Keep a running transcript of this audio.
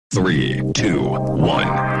3, 2,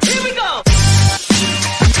 1. Here we go!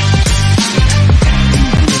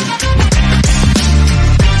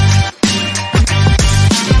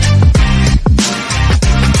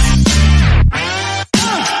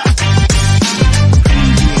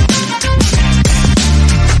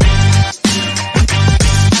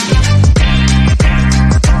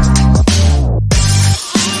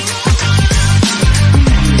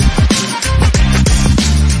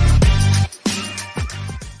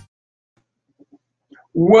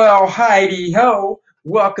 Well, Heidi-ho,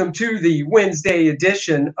 welcome to the Wednesday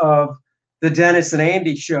edition of the Dennis and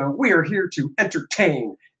Andy Show. We are here to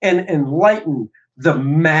entertain and enlighten the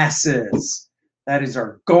masses. That is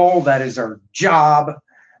our goal, that is our job,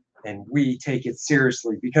 and we take it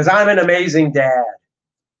seriously because I'm an amazing dad.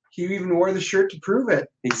 You even wore the shirt to prove it.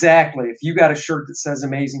 Exactly. If you got a shirt that says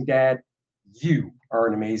amazing dad, you are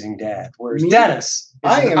an amazing dad. Whereas Dennis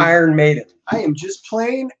is an Iron Maiden. I am just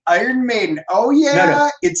plain Iron Maiden. Oh, yeah.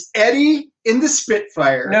 No. It's Eddie in the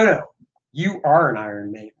Spitfire. No. You are an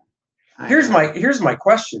Iron Maiden. Here's my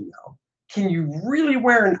question, though. Can you really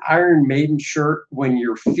wear an Iron Maiden shirt when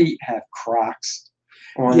your feet have Crocs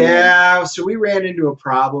on them? Yeah, so we ran into a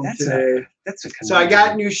problem today. So I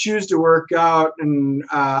got new shoes to work out, and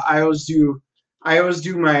I always do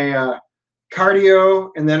my cardio,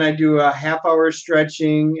 and then I do a half-hour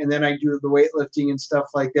stretching, and then I do the weightlifting and stuff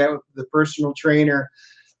like that with the personal trainer.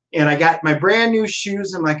 And I got my brand new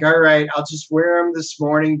shoes. I'm like, all right, I'll just wear them this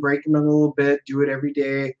morning, break them a little bit, do it every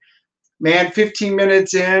day. Man, 15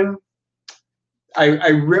 minutes in, I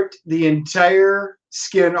ripped the entire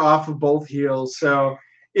skin off of both heels. So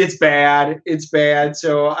it's bad. It's bad.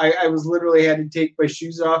 So I was literally had to take my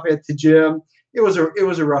shoes off at the gym. It was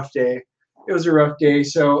a rough day. It was a rough day.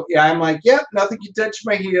 So yeah, I'm like, yep, nothing can touch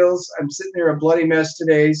my heels. I'm sitting there a bloody mess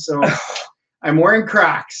today. So I'm wearing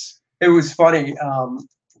Crocs. It was funny.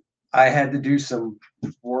 I had to do some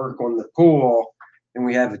work on the pool, and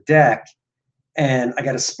we have a deck, and I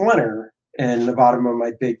got a splinter in the bottom of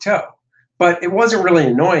my big toe. But it wasn't really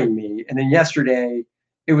annoying me. And then yesterday,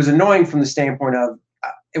 it was annoying from the standpoint of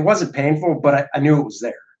it wasn't painful, but I knew it was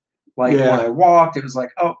there. Like when I walked, it was like,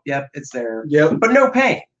 oh, yep, it's there. Yep. But no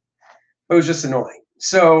pain. It was just annoying.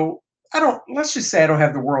 So let's just say I don't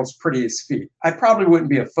have the world's prettiest feet. I probably wouldn't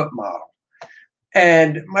be a foot model.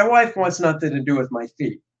 And my wife wants nothing to do with my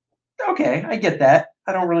feet. Okay, I get that.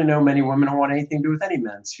 I don't really know many women who want anything to do with any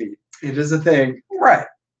men's feet. It is a thing. Right.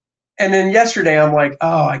 And then yesterday I'm like,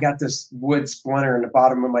 oh, I got this wood splinter in the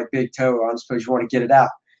bottom of my big toe. I suppose you want to get it out.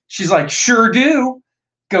 She's like, sure do.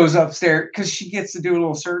 Goes upstairs because she gets to do a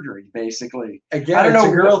little surgery, basically. Again, I don't know.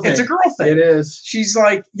 It's a girl thing. It's a girl thing. It is. She's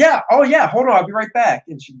like, yeah, oh yeah, hold on, I'll be right back.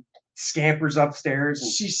 And she scampers upstairs. And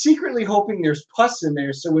she's secretly hoping there's pus in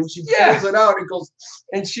there, so when she pulls it out, it goes.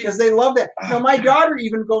 And because they love that. My daughter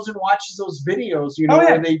even goes and watches those videos,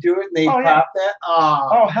 where they do it and they pop that.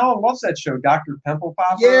 Oh, Helen loves that show, Dr. Pimple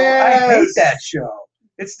Popper. Yes. I hate that show.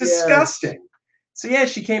 It's disgusting. Yes. So yeah,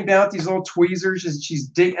 she came down with these little tweezers and she's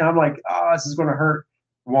digging. And I'm like, oh, this is going to hurt.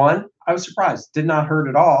 One, I was surprised. Did not hurt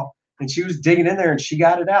at all. And she was digging in there and she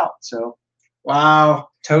got it out. So, wow.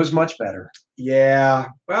 Toe's much better. Yeah.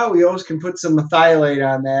 Well, we always can put some methylate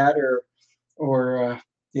on that or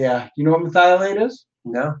You know what methylate is?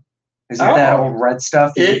 No. Is it that old red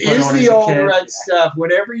stuff? It is the old red stuff.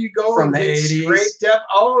 Whenever you go from the 80s. Scraped up.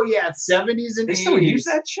 Oh, yeah. 70s and 80s. They still use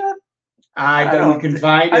that shit? I don't can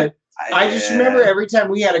find it. I just remember every time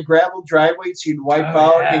we had a gravel driveway, so you'd wipe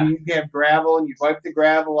out and you'd have gravel and you'd wipe the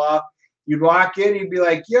gravel off. You'd walk in, you'd be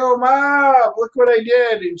like, yo, Mom, look what I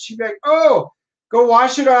did. And she'd be like, oh, go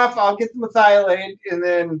wash it off. I'll get the methylate. And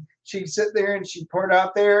then she'd sit there and she'd pour it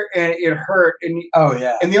out there and it hurt. And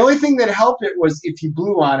and the only thing that helped it was if you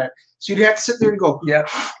blew on it. So you'd have to sit there and go,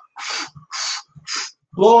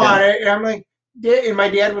 blow on it. And I'm like, and my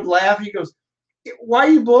dad would laugh. He goes, why are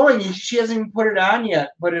you blowing? She hasn't even put it on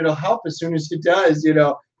yet, but it'll help as soon as it does,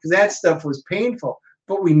 because that stuff was painful.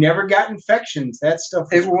 But we never got infections. That stuff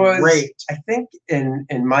was great. I think in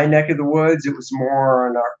my neck of the woods, it was more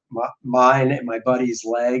on mine and my buddy's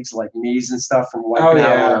legs, like knees and stuff from wiping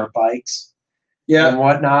out on our bikes and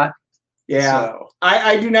whatnot. Yeah. So.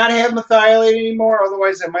 I do not have methylate anymore.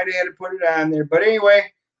 Otherwise, I might have had to put it on there. But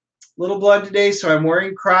anyway, little blood today, so I'm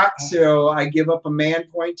wearing Crocs. So I give up a man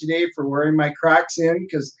point today for wearing my Crocs in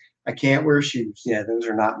because I can't wear shoes. Yeah, those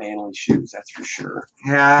are not manly shoes, that's for sure.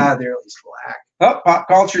 Yeah, they're at least black. Oh, Pop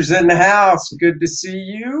Culture's in the house. Good to see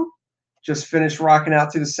you. Just finished rocking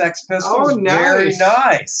out to the Sex Pistols. Oh, nice. Very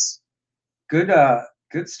nice. Good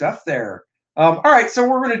stuff there. All right, so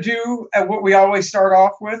we're going to do what we always start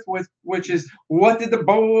off with, which is what did the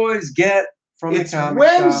boys get from the It's comic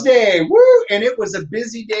Wednesday. shop. Woo! And it was a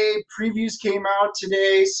busy day. Previews came out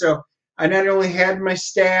today. So I not only had my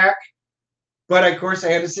stack, but of course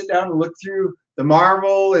I had to sit down and look through the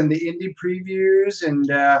Marvel and the indie previews. And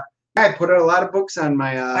I put a lot of books on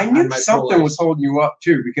my I knew something was holding you up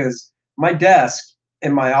too, because my desk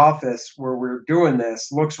in my office where we're doing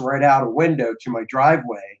this looks right out a window to my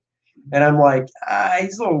driveway. And I'm like,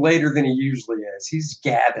 he's a little later than he usually is. He's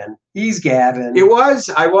gabbing. I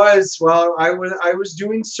was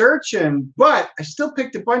doing searching, but I still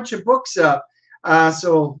picked a bunch of books up.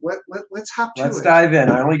 So let's hop to it. Let's dive in.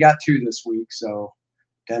 I only got 2 this week, so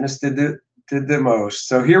Dennis did the most.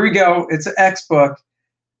 So here we go. It's an X book,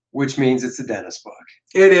 which means it's a Dennis book.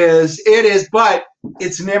 It is, but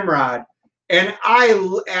it's Nimrod. And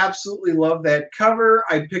I absolutely love that cover.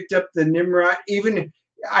 I picked up the Nimrod,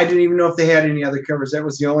 I didn't even know if they had any other covers. That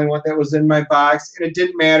was the only one that was in my box, and it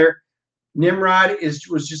didn't matter. Nimrod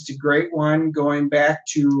was just a great one, going back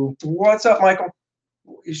to... What's up, Michael?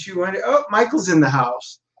 Issue 1. Oh, Michael's in the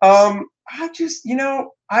house. I just,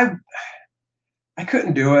 I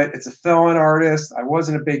couldn't do it. It's a fill-in artist. I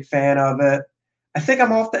wasn't a big fan of it. I think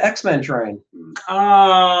I'm off the X-Men train.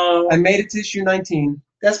 I made it to issue 19.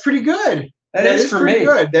 That's pretty good. That is for me.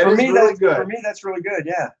 Good. For me, that's really good.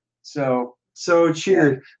 Yeah. So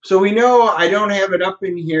cheers. Yeah. So we know I don't have it up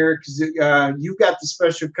in here because you got the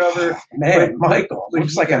special cover. Man, Michael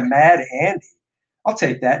looks like a mad Andy. I'll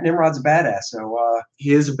take that. Nimrod's a badass. So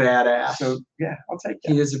he is a badass. So yeah, I'll take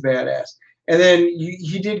that. He is a badass. And then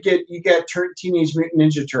you got Teenage Mutant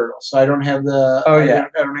Ninja Turtles. So I don't have the. Oh yeah.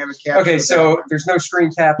 I don't have a cap. Okay, so there's no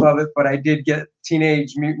screen cap of it, but I did get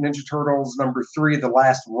Teenage Mutant Ninja Turtles #3, The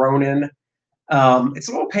Last Ronin. It's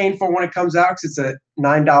a little painful when it comes out because it's a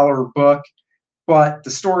 $9 book, but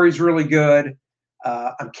the story's really good.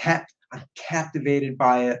 I'm captivated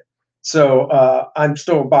by it, so I'm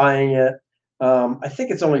still buying it. I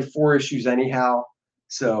think it's only 4 issues anyhow,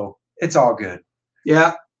 so it's all good.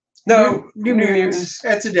 Yeah. No, New Mutants.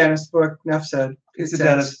 That's a Dennis book. Enough said. It's a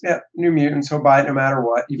Dennis. Yeah, New Mutants. He'll buy it no matter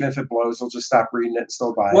what. Even if it blows, he'll just stop reading it and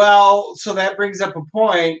still buy it. Well, so that brings up a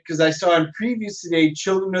point, because I saw in previews today,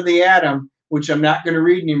 Children of the Atom, which I'm not going to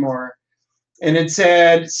read anymore, and it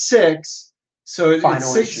said 6. So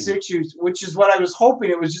it's 6 issues, which is what I was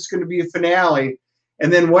hoping. It was just going to be a finale.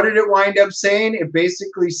 And then what did it wind up saying? It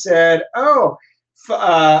basically said,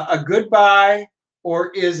 a goodbye,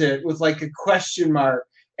 or is it? With like a question mark.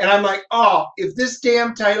 And I'm like, if this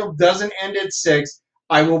damn title doesn't end at 6,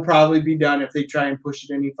 I will probably be done. If they try and push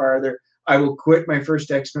it any farther, I will quit my first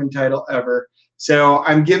X-Men title ever. So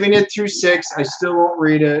I'm giving it through 6. I still won't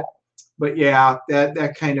read it. But yeah,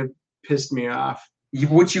 that kind of pissed me off.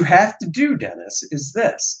 What you have to do, Dennis, is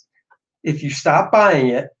this. If you stop buying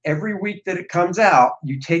it every week that it comes out,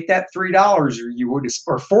 you take that $3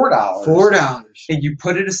 or $4, and you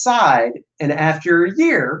put it aside, and after a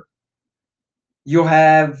year, you'll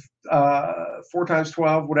have 4 times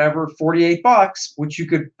 12, whatever, $48, which you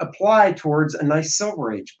could apply towards a nice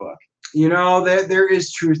Silver Age book. There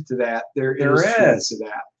is truth to that. There is truth to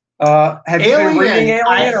that. Have you been reading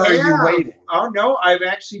Alien, or are you waiting? Oh no, I've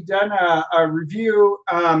actually done a review.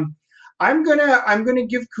 I'm gonna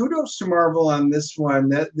give kudos to Marvel on this one.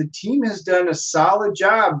 That the team has done a solid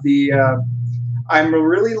job. I'm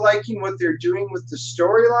really liking what they're doing with the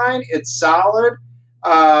storyline. It's solid.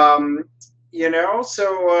 And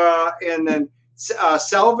then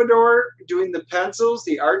Salvador doing the pencils.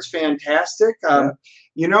 The art's fantastic.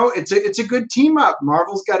 It's a good team up.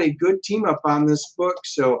 Marvel's got a good team up on this book.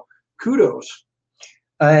 So kudos.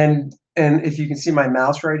 And if you can see my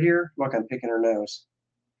mouse right here, look, I'm picking her nose.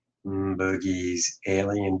 Boogies,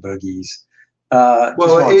 alien boogies.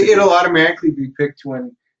 It'll automatically be picked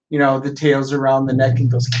when the tail's around the neck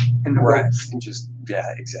and goes in the right. And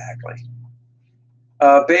exactly.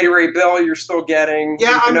 Beta Ray Bill, you're still getting.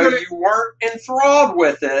 Yeah, you weren't enthralled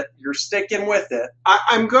with it. You're sticking with it.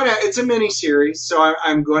 It's a mini series, so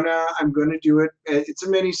I'm gonna do it. It's a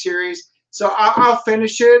mini series, so I'll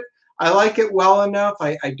finish it. I like it well enough.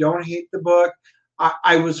 I don't hate the book.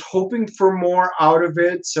 I was hoping for more out of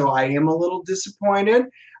it, so I am a little disappointed.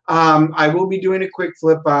 I will be doing a quick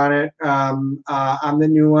flip on it on the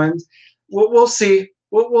new ones. We'll see.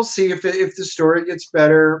 We'll see if the story gets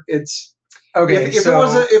better. It's okay. If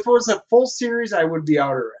it was a full series, I would be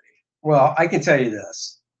out already. Well, I can tell you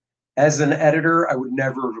this: as an editor, I would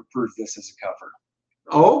never have approved this as a cover.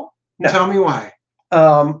 Oh, no. Tell me why.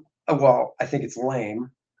 Well, I think it's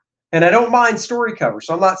lame, and I don't mind story covers.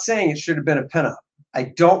 So I'm not saying it should have been a pinup. I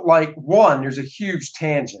don't like there's a huge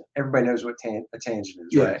tangent. Everybody knows what a tangent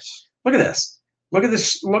is, right? Yes. Look at this. Look at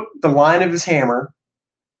this. Look, the line of his hammer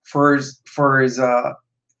for his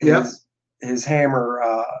his hammer,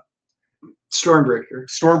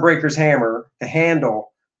 Stormbreaker's hammer, the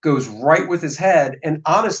handle goes right with his head. And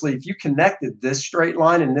honestly, if you connected this straight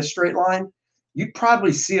line and this straight line, you'd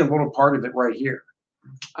probably see a little part of it right here.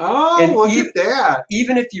 Oh, and look at that.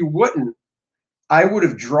 Even if you wouldn't, I would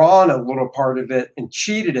have drawn a little part of it and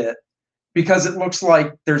cheated it because it looks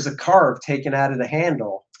like there's a carve taken out of the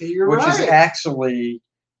handle, which is actually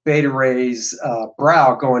Beta Ray's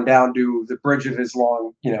brow going down to the bridge of his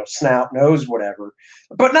long, snout, nose, whatever.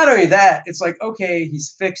 But not only that, it's like, okay,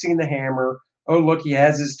 he's fixing the hammer. Oh, look, he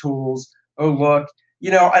has his tools. Oh, look.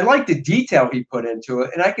 I like the detail he put into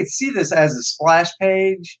it. And I could see this as a splash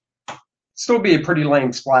page. Still be a pretty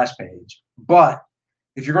lame splash page. But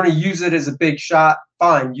if you're going to use it as a big shot,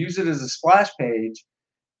 fine. Use it as a splash page.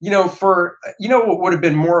 What would have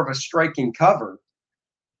been more of a striking cover?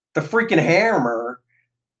 The freaking hammer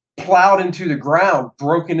plowed into the ground,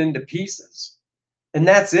 broken into pieces. And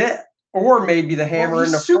that's it. Or maybe the hammer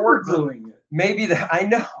in the foreground. I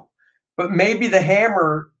know. But maybe the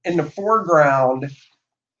hammer in the foreground,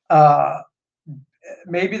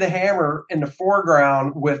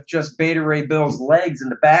 with just Beta Ray Bill's legs in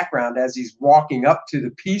the background as he's walking up to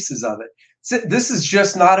the pieces of it. So this is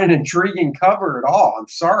just not an intriguing cover at all. I'm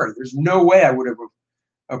sorry. There's no way I would have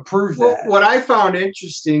approved that. What I found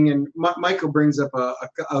interesting, and Michael brings up a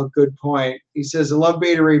good point. He says, I love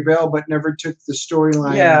Beta Ray Bill, but never took the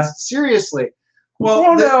storyline seriously.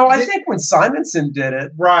 Well, no, I think when Simonson did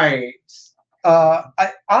it. Right.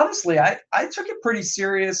 I honestly took it pretty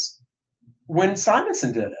serious when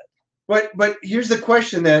Simonson did it. But here's the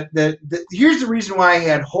question that here's the reason why I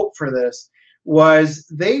had hope for this was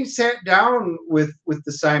they sat down with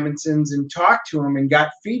the Simonsons and talked to them and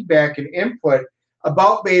got feedback and input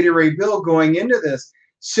about Beta Ray Bill going into this.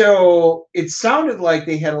 So it sounded like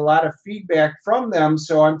they had a lot of feedback from them.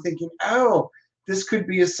 So I'm thinking, oh, this could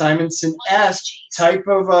be a Simonson-esque type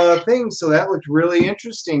of thing. So that looked really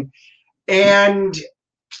interesting. And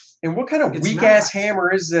what kind of weak ass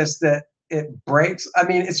hammer is this that it breaks? I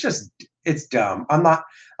mean, it's dumb. I'm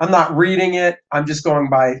not reading it. I'm just going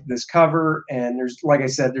by this cover, and like I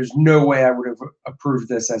said, there's no way I would have approved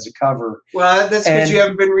this as a cover. Well, that's because you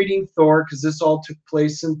haven't been reading Thor, because this all took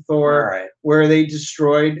place in Thor, where they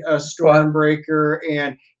destroyed a Stormbreaker,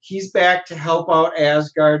 and he's back to help out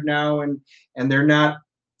Asgard now, and they're not.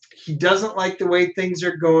 He doesn't like the way things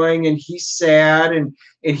are going, and he's sad, and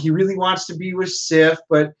he really wants to be with Sif,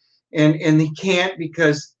 but and he can't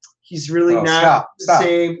because he's really not the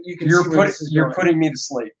same. You're putting me to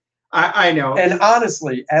sleep. I know. And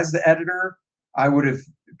honestly, as the editor, I would have,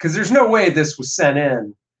 because there's no way this was sent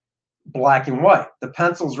in black and white. The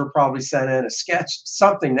pencils were probably sent in a sketch,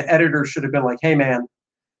 something. The editor should have been like, hey, man,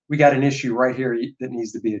 we got an issue right here that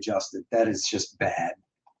needs to be adjusted. That is just bad.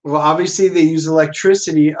 Well, obviously, they use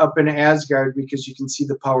electricity up in Asgard because you can see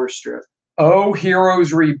the power strip. Oh,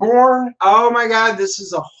 Heroes Reborn. Oh, my God. This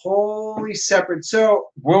is a wholly separate. So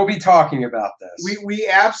we'll be talking about this. We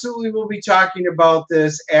absolutely will be talking about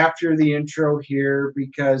this after the intro here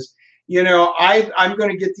because, I'm going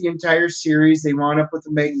to get the entire series. They wound up with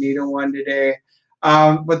the Magneto one today.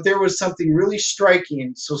 But there was something really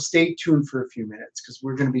striking. So stay tuned for a few minutes because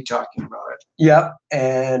we're going to be talking about it. Yep.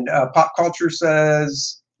 And Pop Culture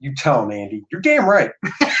says, you tell him, Andy. You're damn right.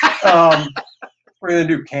 What are you going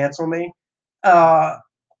to do? Cancel me? I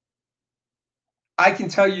can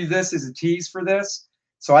tell you this is a tease for this.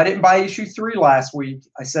 So I didn't buy issue 3 last week.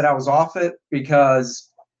 I said I was off it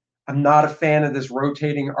because I'm not a fan of this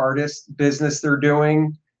rotating artist business they're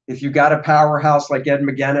doing. If you got a powerhouse like Ed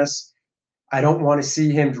McGuinness, I don't want to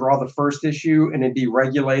see him draw the first issue and then be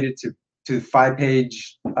regulated to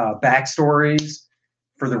 5-page backstories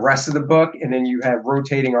for the rest of the book. And then you have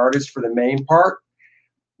rotating artists for the main part.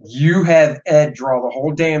 You have Ed draw the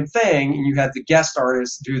whole damn thing, and you have the guest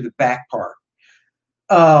artists do the back part.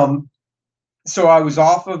 So I was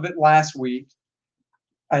off of it last week.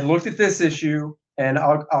 I looked at this issue, and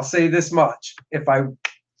I'll say this much: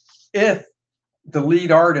 if the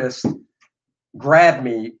lead artist grabbed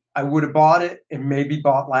me, I would have bought it and maybe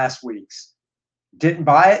bought last week's. Didn't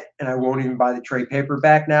buy it, and I won't even buy the trade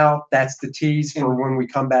paperback now. That's the tease for when we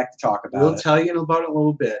come back to talk about it. We'll tell you about it in a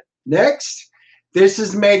little bit. Next. This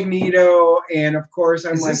is Magneto, and of course,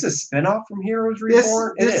 is this a spinoff from Heroes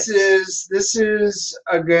Reborn? This is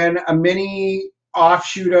again a mini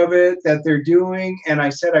offshoot of it that they're doing. And I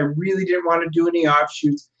said I really didn't want to do any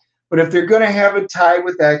offshoots, but if they're going to have a tie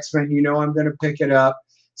with X-Men, I'm going to pick it up.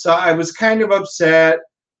 So I was kind of upset,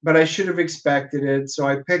 but I should have expected it. So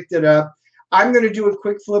I picked it up. I'm going to do a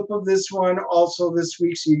quick flip of this one also this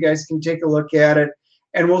week, so you guys can take a look at it,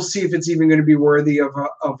 and we'll see if it's even going to be worthy of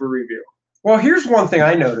a review. Well, here's one thing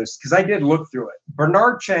I noticed because I did look through it.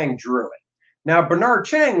 Bernard Chang drew it. Now, Bernard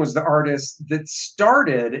Chang was the artist that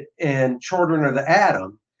started in Children of the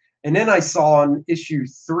Atom. And then I saw in issue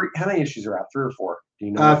 3, how many issues are out? 3 or 4? Do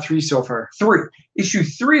you know? 3 so far. 3. Issue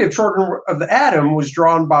 3 of Children of the Atom was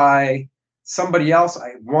drawn by somebody else.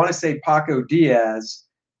 I want to say Paco Diaz.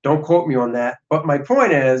 Don't quote me on that. But my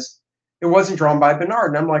point is, it wasn't drawn by Bernard.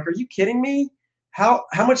 And I'm like, are you kidding me? How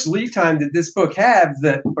much lead time did this book have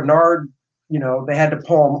that Bernard, they had to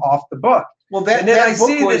pull him off the book? Well, that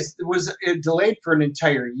book was delayed for an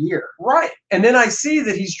entire year. Right. And then I see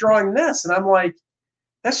that he's drawing this, and I'm like,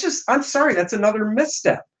 I'm sorry, that's another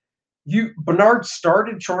misstep. Bernard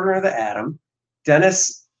started Children of the Atom.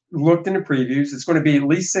 Dennis looked in the previews. It's going to be at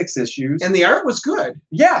least 6 issues. And the art was good.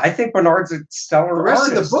 Yeah, I think Bernard's a stellar artist. The rest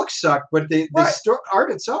artist. of the book sucked, but the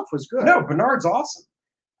art itself was good. No, Bernard's awesome.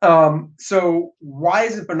 So why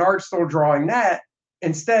isn't Bernard still drawing that?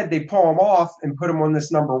 Instead, they pull him off and put him on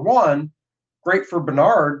this #1. Great for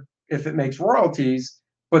Bernard if it makes royalties.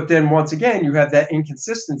 But then once again, you have that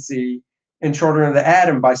inconsistency in Children of the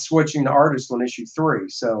Atom by switching the artist on issue 3.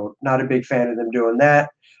 So not a big fan of them doing that.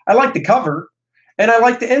 I like the cover and I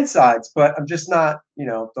like the insides, but I'm just not,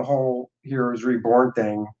 the whole Heroes Reborn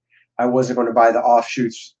thing. I wasn't going to buy the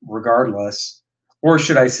offshoots regardless. Or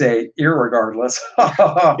should I say irregardless?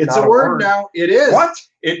 It's a word now. It is. What?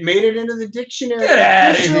 It made it into the dictionary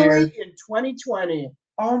officially in 2020.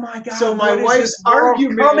 Oh my God! So my wife's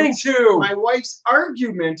argument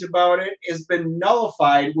about it has been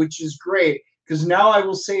nullified, which is great because now I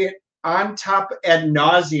will say it on top ad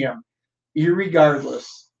nauseum.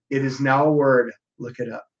 Irregardless, it is now a word. Look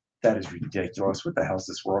it up. That is ridiculous. What the hell is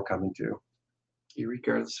this world coming to?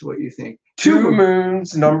 Irregardless of what you think. Two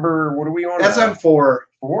Moons number. What are we on? That's on 4.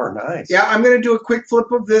 4. Nice. Yeah, I'm going to do a quick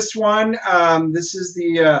flip of this one. This is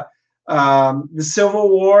the Civil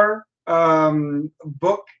War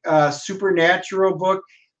book, supernatural book.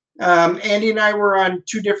 Andy and I were on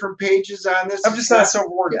 2 different pages on this. I'm just not so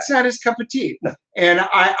bored. It's not his cup of tea. No. And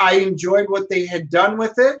I enjoyed what they had done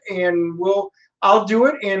with it, and I'll do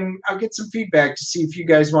it, and I'll get some feedback to see if you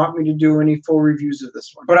guys want me to do any full reviews of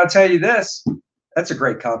this one. But I'll tell you this, that's a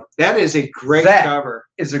great cover. That is a great cover.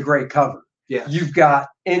 Is a great cover. Yeah. You've got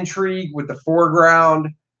intrigue with the foreground,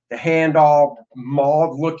 the hand all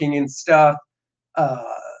mauled looking and stuff.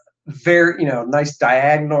 Very, nice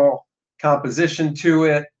diagonal composition to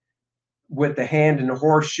it with the hand and the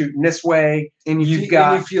horse shooting this way. And you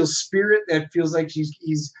feel spirit that feels like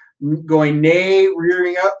he's going neigh,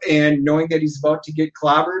 rearing up, and knowing that he's about to get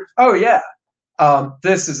clobbered. Oh, yeah.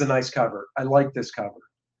 This is a nice cover. I like this cover.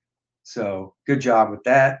 So good job with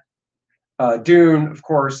that. Dune, of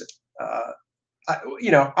course.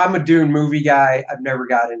 I'm a Dune movie guy. I've never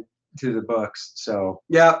gotten into the books. So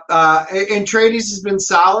yeah. And Trades has been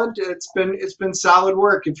solid. It's been solid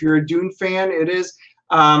work. If you're a Dune fan, it is.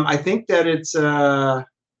 I think that it's. I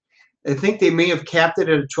think they may have capped it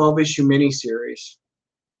at a 12-issue miniseries.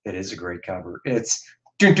 It is a great cover. It's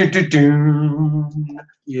dun, dun, dun, dun,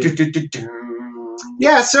 yeah. Dun, dun, dun, dun.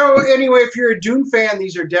 Yeah. So anyway, if you're a Dune fan,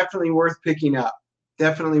 these are definitely worth picking up.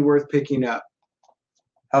 Definitely worth picking up.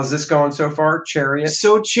 How's this going so far, Chariot?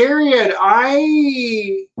 So Chariot,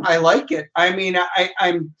 I like it. I mean,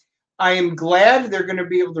 I am glad they're going to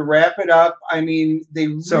be able to wrap it up. I mean,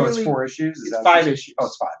 So it's 4 issues? It's 5 issues. Oh,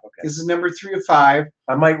 it's 5. Okay. This is number 3 of 5.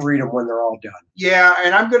 I might read them when they're all done. Yeah,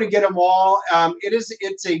 and I'm going to get them all.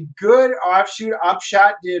 It's a good offshoot.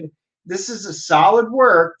 Upshot this is a solid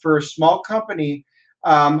work for a small company.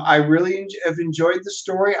 I really have enjoyed the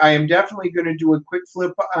story. I am definitely going to do a quick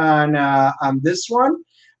flip on this one.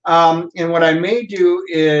 And what I may do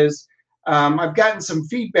is I've gotten some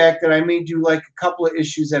feedback that I may do like a couple of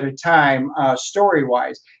issues at a time,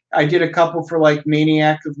 story-wise. I did a couple for like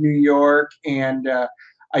Maniac of New York, and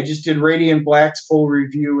I just did Radiant Black's full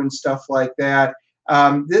review and stuff like that.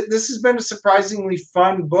 This has been a surprisingly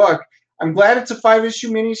fun book. I'm glad it's a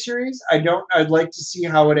 5-issue miniseries. I'd like to see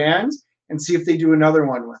how it ends and see if they do another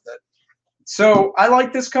one with it. So I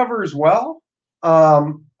like this cover as well.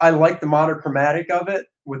 I like the monochromatic of it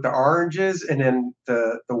with the oranges, and then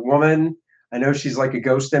the woman. I know she's like a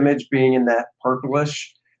ghost image being in that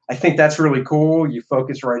purplish. I think that's really cool. You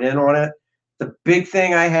focus right in on it. The big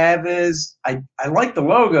thing I have is I like the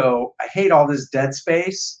logo. I hate all this dead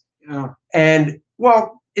space. Yeah. And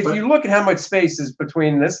if you look at how much space is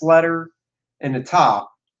between this letter and the top,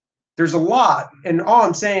 there's a lot. And all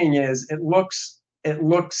I'm saying is it looks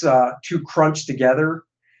too crunched together.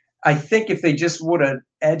 I think if they just would have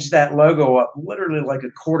edged that logo up literally like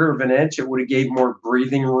a quarter of an inch, it would have gave more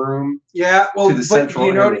breathing room. Yeah, well, to the central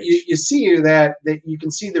you know, image. you see that you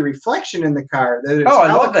can see the reflection in the car. That it's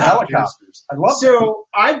I love the helicopters. I love So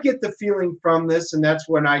I get the feeling from this, and that's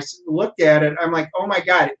when I looked at it. I'm like, oh my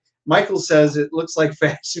God. Michael says it looks like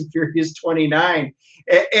Fast and Furious 29,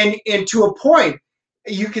 and to a point,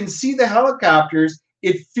 you can see the helicopters.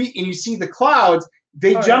 And you see the clouds.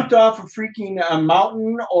 They jumped off a freaking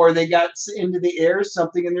mountain, or they got into the air or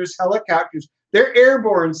something, and there's helicopters. They're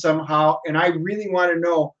airborne somehow, and I really want to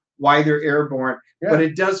know why they're airborne. Yeah. But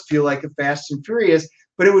it does feel like a Fast and Furious,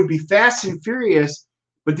 but it would be Fast and Furious,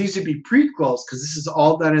 but these would be prequels because this is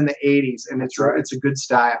all done in the 80s, and it's a good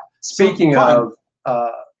style. Speaking of,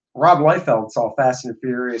 Rob Liefeld saw Fast and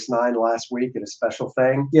Furious 9 last week at a special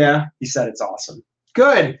thing. Yeah. He said it's awesome.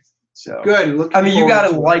 Good. So good. I mean, you got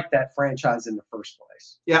to like that franchise in the first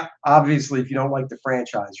place. Yeah. Obviously, if you don't like the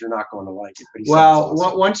franchise, you're not going to like it. But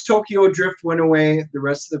awesome. Once Tokyo Drift went away, the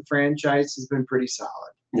rest of the franchise has been pretty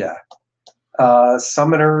solid. Yeah.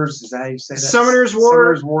 Summoners, is that how you say that? Summoners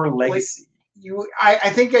War Legacy. I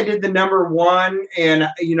think I did the #1, and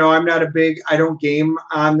I'm not I don't game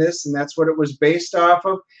on this, and that's what it was based off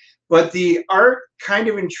of. But the art kind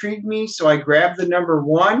of intrigued me, so I grabbed the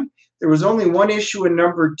 #1. There was only one issue in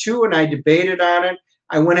 #2, and I debated on it.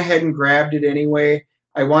 I went ahead and grabbed it anyway.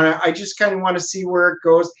 I just kind of want to see where it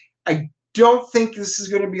goes. I don't think this is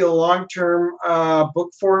going to be a long-term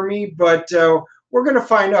book for me, but we're going to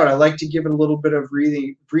find out. I like to give it a little bit of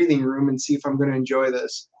breathing room and see if I'm going to enjoy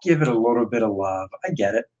this. Give it a little bit of love. I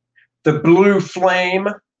get it. The Blue Flame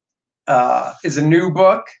is a new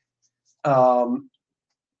book.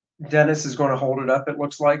 Dennis is going to hold it up, it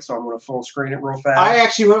looks like, so I'm going to full screen it real fast. I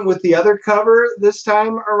actually went with the other cover this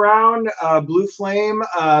time around, Blue Flame.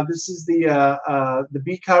 This is the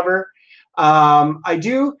B cover.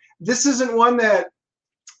 This isn't one that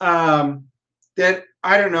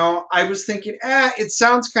I don't know. I was thinking, it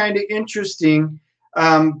sounds kind of interesting,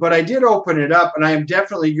 but I did open it up, and I am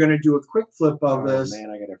definitely going to do a quick flip of this.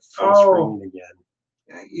 Man, I got to full screen again.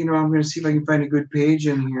 I'm going to see if I can find a good page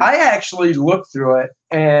in here. I actually looked through it,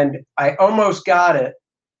 and I almost got it.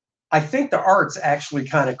 I think the art's actually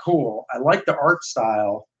kind of cool. I like the art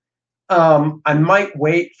style. I might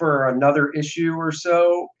wait for another issue or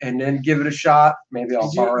so and then give it a shot. Maybe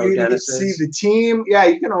I'll borrow Dennis's. See the team. Yeah,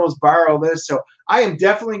 you can almost borrow this. So I am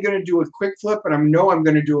definitely going to do a quick flip, and I know I'm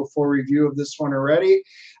going to do a full review of this one already.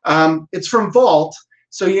 It's from Vault.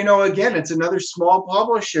 So, again, it's another small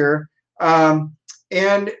publisher.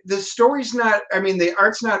 And the story's not, the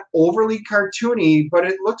art's not overly cartoony, but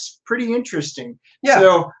it looks pretty interesting. Yeah.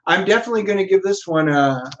 So I'm definitely going to give this one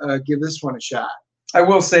a shot. I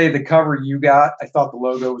will say the cover you got, I thought the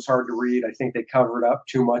logo was hard to read. I think they covered up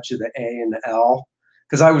too much of the A and the L.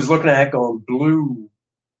 Because I was looking at it going, blue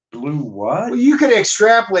what? Well, you could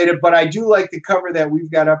extrapolate it, but I do like the cover that we've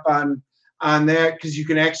got up on that because you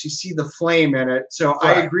can actually see the flame in it. So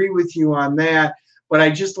right. I agree with you on that. But I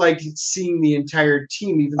just like seeing the entire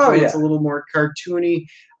team, even though it's a little more cartoony.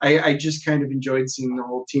 I just kind of enjoyed seeing the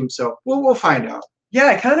whole team. So we'll find out. Yeah,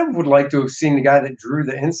 I kind of would like to have seen the guy that drew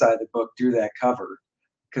the inside of the book do that cover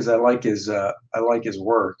because I like his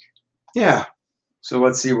work. Yeah. So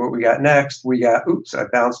let's see what we got next. We got I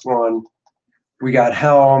bounced one. We got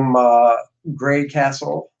Helm, Grey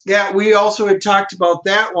Castle. Yeah, we also had talked about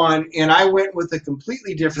that one, and I went with a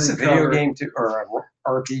completely different cover. Is this a video game too, or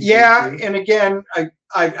RPG? Yeah, and again,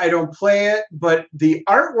 I don't play it, but the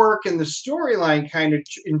artwork and the storyline kind of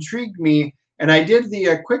intrigued me, and I did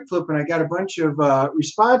the quick flip, and I got a bunch of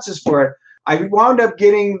responses for it. I wound up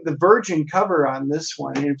getting the Virgin cover on this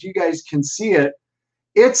one, and if you guys can see it,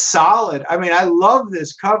 it's solid. I love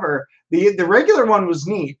this cover. The regular one was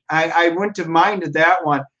neat. I wouldn't have minded that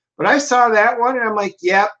one. But I saw that one, and I'm like,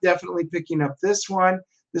 yep, definitely picking up this one.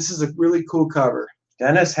 This is a really cool cover.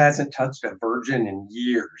 Dennis hasn't touched a Virgin in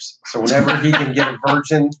years. So whenever he can get a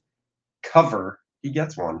Virgin cover, he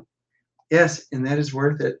gets one. Yes, and that is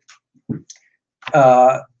worth it.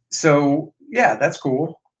 So, yeah, that's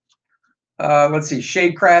cool. Let's see.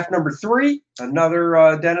 Shadecraft #3,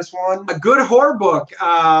 another Dennis one. A good horror book.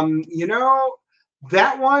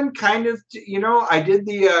 That one kind of, I did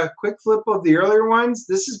the quick flip of the earlier ones.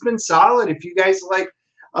 This has been solid. If you guys like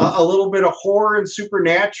a little bit of horror and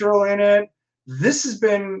supernatural in it, this has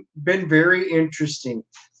been very interesting.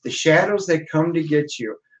 The shadows that come to get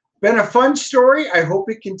you. Been a fun story. I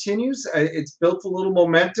hope it continues. It's built a little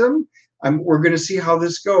momentum. We're going to see how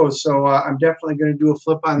this goes. So I'm definitely going to do a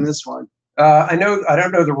flip on this one. I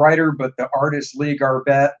don't know the writer, but the artist Lee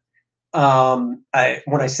Garbett. When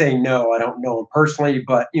I say no, I don't know him personally,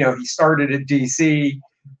 but he started at DC.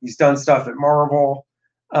 He's done stuff at Marvel.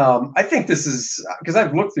 I think this is, because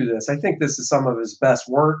I've looked through this, I think this is some of his best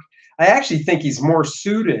work. I actually think he's more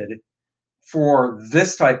suited for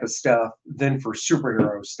this type of stuff than for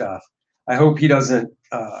superhero stuff. I hope he doesn't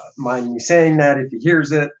mind me saying that if he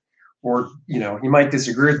hears it, or he might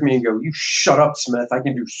disagree with me and go, "You shut up, Smith. I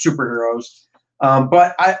can do superheroes."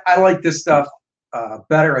 But I like this stuff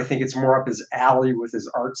better. I think it's more up his alley with his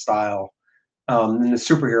art style than the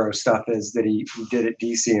superhero stuff is that he did at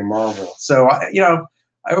DC and Marvel. So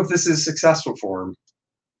I hope this is successful for him.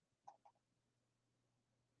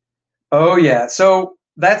 Oh yeah, so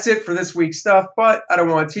that's it for this week's stuff. But I don't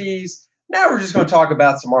want to tease. Now we're just going to talk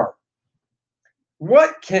about some art.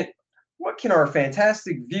 What can our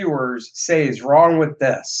fantastic viewers say is wrong with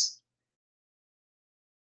this?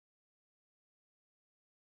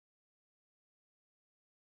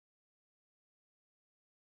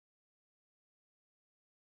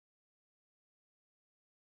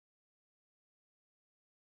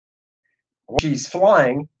 She's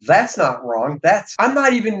flying. That's not wrong. I'm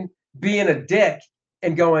not even being a dick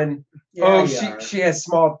and going, she has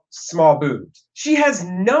small boobs. She has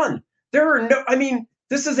none. There are no, I mean,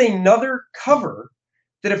 this is another cover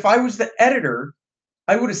that if I was the editor,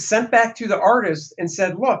 I would have sent back to the artist and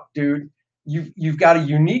said, look, dude, you've got a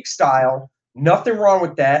unique style. Nothing wrong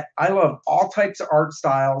with that. I love all types of art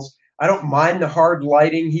styles. I don't mind the hard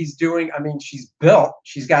lighting he's doing. I mean, she's built.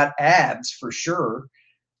 She's got abs for sure.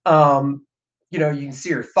 You can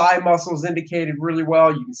see her thigh muscles indicated really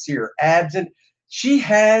well. You can see her abs, and she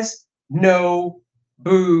has no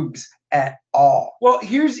boobs at all. Well,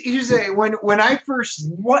 here's when I first,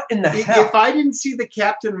 what in the hell? If I didn't see the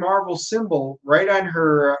Captain Marvel symbol right on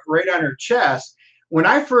her chest, when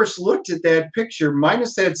I first looked at that picture,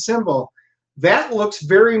 minus that symbol, that looks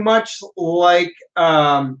very much like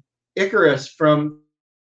Icarus from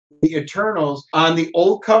the Eternals on the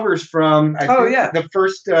old covers from the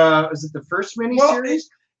first is it the first miniseries?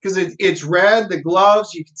 Because it's red, the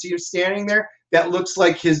gloves, you can see him standing there. That looks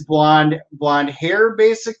like his blonde hair,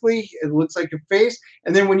 basically. It looks like a face.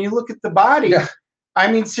 And then when you look at the body,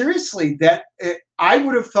 I mean, seriously, I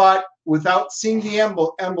would have thought without seeing the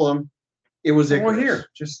emblem, it was Icarus. Well, here,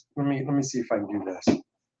 just let me see if I can do this.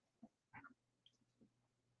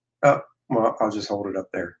 Oh, well, I'll just hold it up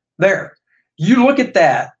there. There. You look at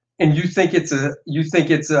that, and you think it's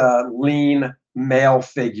a lean male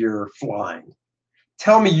figure flying.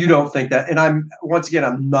 Tell me you don't think that. And I'm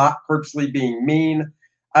not purposely being mean.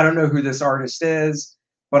 I don't know who this artist is,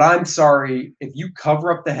 but I'm sorry if you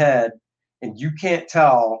cover up the head and you can't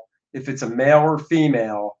tell if it's a male or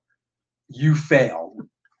female, you failed.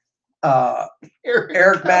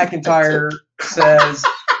 Eric McIntyre says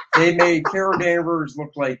they made Carol Danvers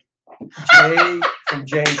look like Jay from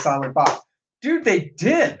Jay and Silent Bob. Dude, they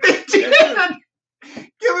did. They did.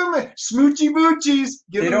 Give him a smoochy boochies.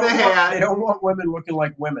 Give him the hat. They don't want women looking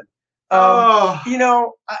like women.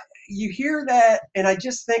 You hear that, and I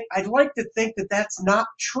just think I'd like to think that that's not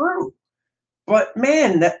true. But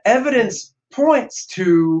man, the evidence points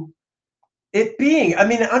to it being. I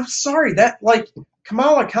mean, I'm sorry that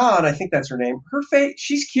Kamala Khan, I think that's her name. Her face,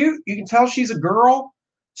 she's cute. You can tell she's a girl.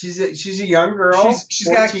 She's a young girl. She's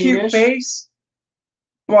got a cute face.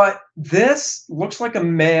 But this looks like a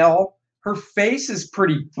male. Her face is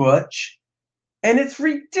pretty butch. And it's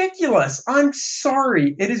ridiculous. I'm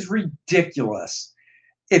sorry. It is ridiculous.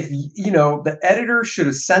 If, the editor should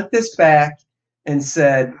have sent this back and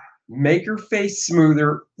said, make her face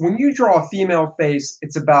smoother. When you draw a female face,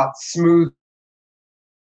 it's about smooth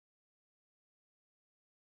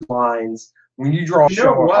lines. When you draw you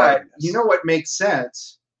know what makes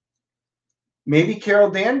sense? Maybe Carol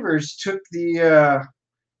Danvers took the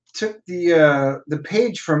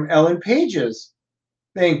page from Ellen Page's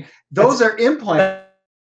thing. Those are implants.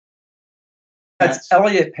 That's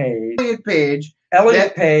Elliot Page.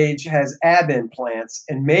 Elliot Page has ab implants,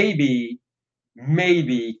 and maybe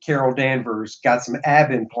Carol Danvers got some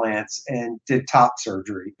ab implants and did top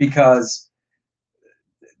surgery because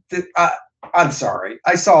I'm sorry.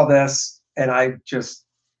 I saw this and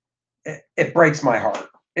it breaks my heart.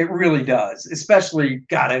 It really does. Especially,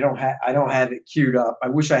 God, I don't have it queued up. I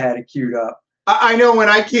wish I had it queued up. I know when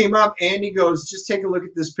I came up, Andy goes, just take a look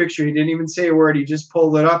at this picture. He didn't even say a word. He just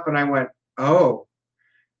pulled it up, and I went, oh.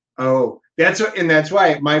 That's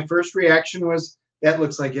why my first reaction was, that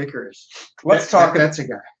looks like Icarus. That's a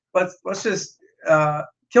guy. Let's just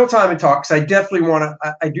kill time and talk, because I definitely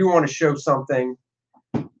I do want to show something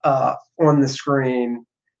on the screen.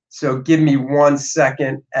 So give me 1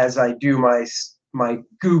 second as I do my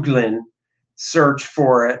Googling search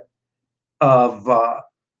for it of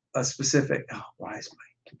a specific. Oh, why is my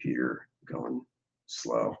computer going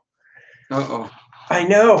slow. Uh-oh. I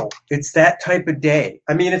know. It's that type of day.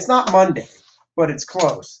 I mean, it's not Monday, but it's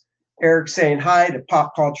close. Eric saying hi to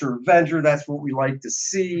Pop Culture Avenger. That's what we like to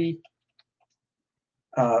see.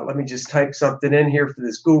 Let me just type something in here for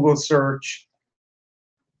this Google search.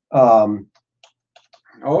 Oh,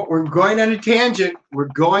 we're going on a tangent. We're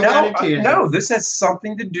going on a tangent. No, this has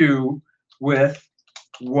something to do with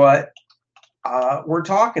what we're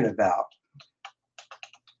talking about.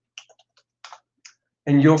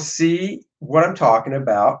 And you'll see what I'm talking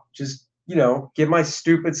about. Just, get my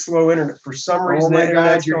stupid slow internet. For some reason, oh my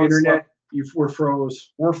God, your internet, we're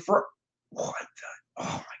froze. What the? Oh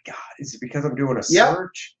my God. Is it because I'm doing a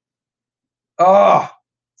search? Oh,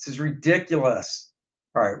 this is ridiculous.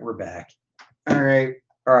 All right, we're back. All right.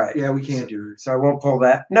 Yeah, we can't do it. So I won't pull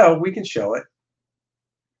that. No, we can show it.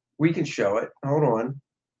 Hold on.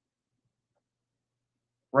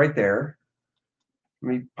 Right there.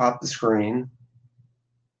 Let me pop the screen.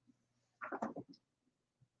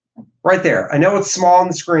 Right there. I know it's small on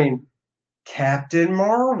the screen. Captain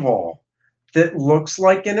Marvel that looks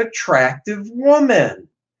like an attractive woman.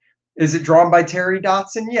 Is it drawn by Terry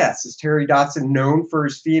Dotson? Yes. Is Terry Dotson known for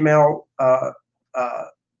his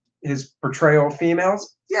his portrayal of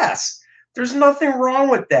females? Yes. There's nothing wrong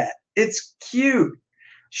with that. It's cute.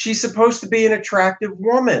 She's supposed to be an attractive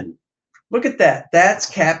woman. Look at that. That's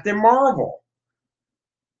Captain Marvel.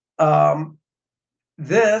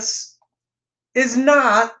 This is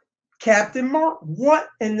not Captain Marvel. What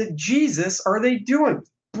in the Jesus are they doing?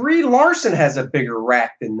 Brie Larson has a bigger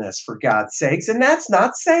rack than this, for God's sakes, and that's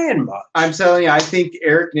not saying much. I'm telling you, I think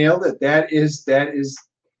Eric nailed it. That is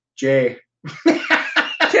Jay.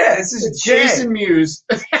 Yeah, this is Jay. Jason Mewes.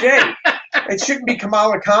 Jay. It shouldn't be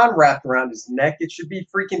Kamala Khan wrapped around his neck. It should be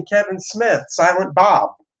freaking Kevin Smith, Silent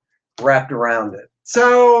Bob, wrapped around it.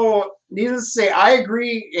 So, needless to say, I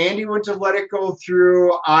agree. Andy wouldn't have let it go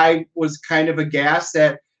through. I was kind of aghast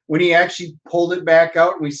that when he actually pulled it back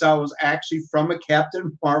out and we saw it was actually from a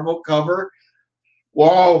Captain Marvel cover.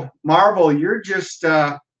 Whoa, Marvel, you're just,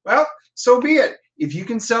 well, so be it. If you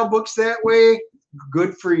can sell books that way,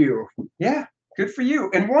 good for you. Yeah. Good for you.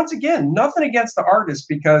 And once again, nothing against the artist,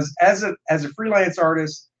 because as a freelance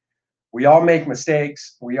artist, we all make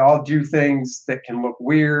mistakes. We all do things that can look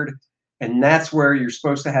weird. And that's where you're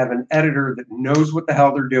supposed to have an editor that knows what the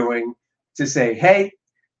hell they're doing to say, hey,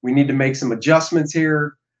 we need to make some adjustments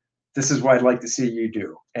here. This is what I'd like to see you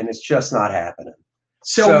do. And it's just not happening.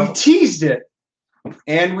 So we teased it.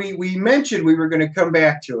 And we mentioned we were going to come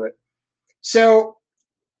back to it. So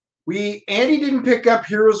Andy didn't pick up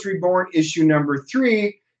Heroes Reborn issue number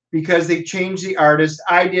 3 because they changed the artist.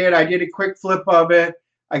 I did a quick flip of it.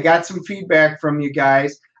 I got some feedback from you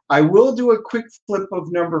guys. I will do a quick flip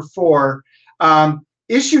of number 4.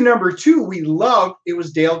 Issue number 2, we loved. It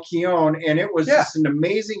was Dale Keown, and it was just an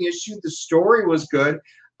amazing issue. The story was good.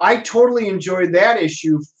 I totally enjoyed that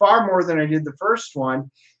issue far more than I did the first one.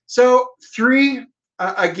 So 3,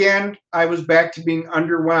 again, I was back to being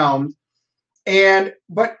underwhelmed.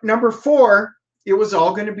 But number 4, it was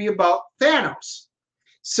all going to be about Thanos.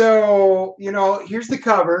 So, here's the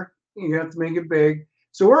cover. You have to make it big.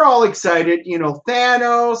 So we're all excited,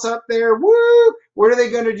 Thanos up there. Woo! What are they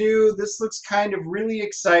going to do? This looks kind of really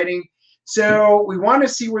exciting. So we want to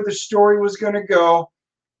see where the story was going to go.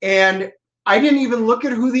 And I didn't even look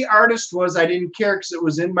at who the artist was. I didn't care because it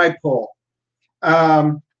was in my poll.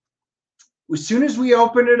 As soon as we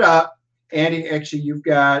opened it up, Andy, actually, you've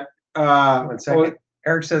got... 1 second.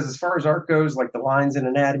 Eric says, as far as art goes, like the lines in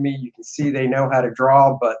anatomy, you can see they know how to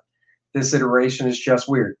draw, but this iteration is just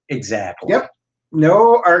weird. Exactly. Yep.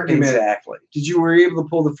 No argument. Exactly. Were you able to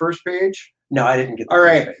pull the first page? No, I didn't get the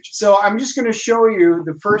first page. So I'm just going to show you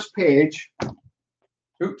the first page.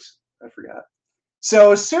 Oops, I forgot.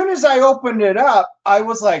 So as soon as I opened it up, I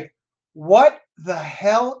was like, what the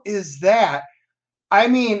hell is that? I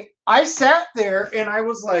mean, I sat there and I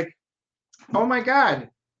was like, oh my God.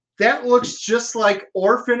 That looks just like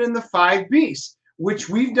Orphan and the Five Beasts, which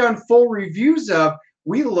we've done full reviews of.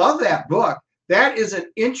 We love that book. That is an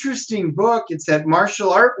interesting book. It's that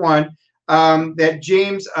martial art one that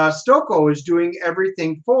James Stocco is doing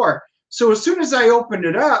everything for. So as soon as I opened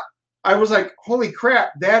it up, I was like, holy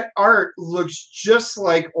crap, that art looks just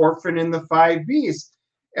like Orphan and the Five Beasts.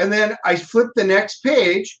 And then I flipped the next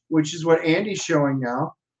page, which is what Andy's showing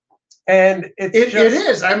now. And it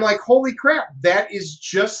is. I'm like, holy crap, that is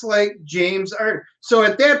just like James' art. So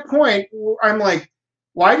at that point, I'm like,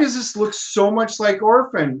 why does this look so much like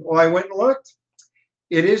Orphan? Well, I went and looked.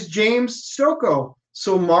 It is James Stocco.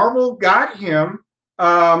 So Marvel got him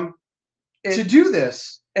to do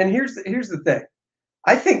this. And here's the thing.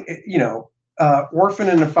 I think, Orphan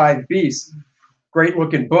and the Five Beasts, great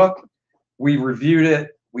looking book. We reviewed it.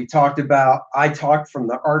 I talked from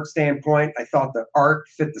the art standpoint. I thought the art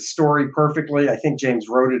fit the story perfectly. I think James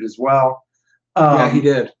wrote it as well. Yeah, he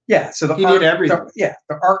did. Yeah, so he did everything.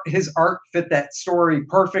 His art fit that story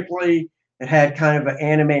perfectly. It had kind of an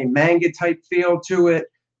anime manga type feel to it,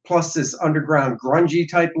 plus this underground grungy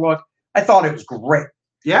type look. I thought it was great.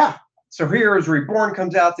 Yeah. So Heroes Reborn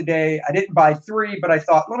comes out today. I didn't buy 3, but I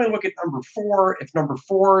thought, let me look at number 4. If number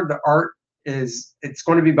 4, the art it's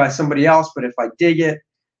going to be by somebody else, but if I dig it,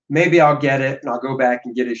 maybe I'll get it and I'll go back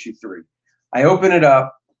and get issue 3. I open it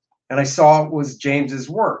up and I saw it was James's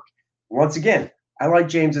work. Once again, I like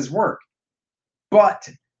James's work, but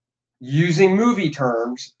using movie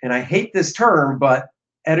terms, and I hate this term, but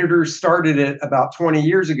editors started it about 20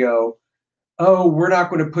 years ago. Oh, we're not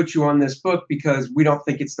going to put you on this book because we don't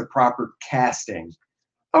think it's the proper casting.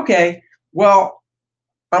 Okay, well,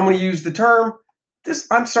 I'm going to use the term.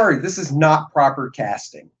 I'm sorry, this is not proper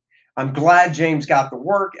casting. I'm glad James got the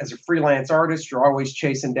work. As a freelance artist, you're always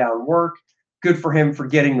chasing down work. Good for him for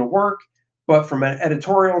getting the work. But from an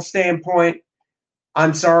editorial standpoint,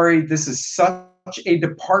 I'm sorry, this is such a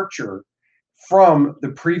departure from the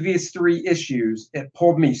previous 3 issues. It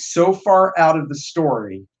pulled me so far out of the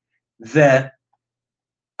story that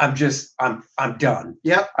I'm done.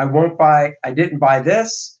 Yep. I didn't buy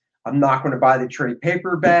this. I'm not going to buy the trade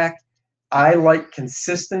paperback. I like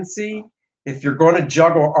consistency. If you're going to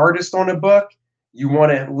juggle artists on a book, you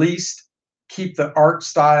want to at least keep the art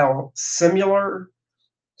style similar.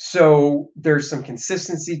 So there's some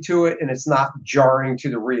consistency to it and it's not jarring to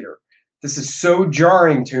the reader. This is so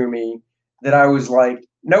jarring to me that I was like,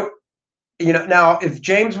 nope. Now if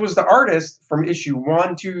James was the artist from issue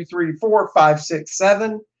 1, 2, 3, 4, 5, 6,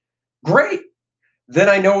 7, great. Then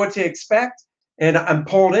I know what to expect and I'm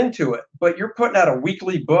pulled into it. But you're putting out a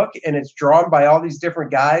weekly book and it's drawn by all these different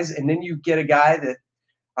guys. And then you get a guy that,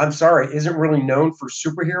 I'm sorry, isn't really known for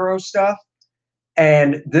superhero stuff.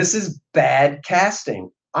 And this is bad casting.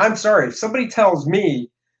 I'm sorry. If somebody tells me,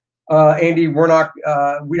 Andy,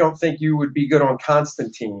 we don't think you would be good on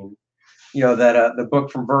Constantine, the book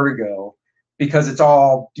from Vertigo, because it's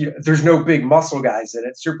all, there's no big muscle guys in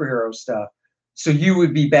it, superhero stuff. So you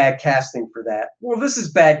would be bad casting for that. Well, this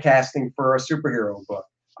is bad casting for a superhero book.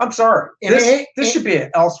 I'm sorry. This should be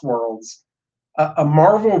an Elseworlds, a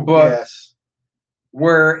Marvel book. Yes.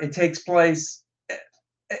 Where it takes place.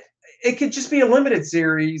 It could just be a limited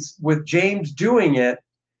series with James doing it,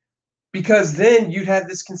 because then you'd have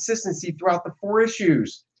this consistency throughout the 4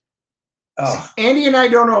 issues. Andy and I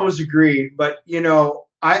don't always agree, but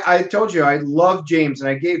I told you I love James and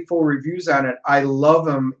I gave full reviews on it. I love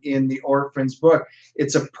him in the Orphans book.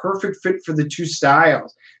 It's a perfect fit for the 2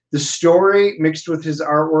 styles. The story mixed with his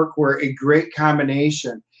artwork were a great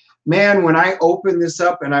combination. Man, when I opened this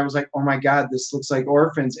up and I was like, oh my God, this looks like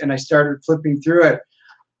Orphans, and I started flipping through it,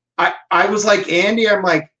 I was like Andy, I'm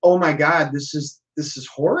like, oh my God, this is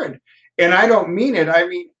horrid. And I don't mean it. I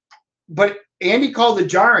mean, but Andy called it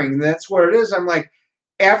jarring. And that's what it is. I'm like,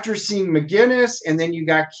 after seeing McGinnis and then you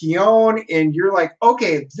got Keown and you're like,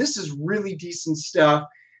 okay, this is really decent stuff.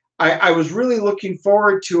 I was really looking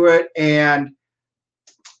forward to it. And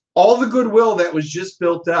all the goodwill that was just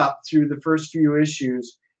built up through the first few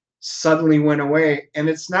issues suddenly went away. And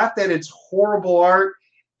it's not that it's horrible art.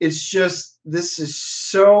 It's just, this is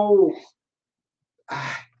so,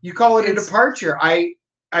 you call it a departure.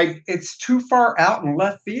 It's too far out in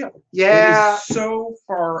left field. Yeah. It is so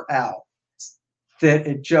far out that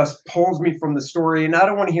it just pulls me from the story. And I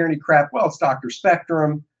don't want to hear any crap. Well, it's Dr.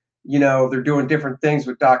 Spectrum. They're doing different things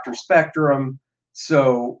with Dr. Spectrum.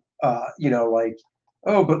 So, like,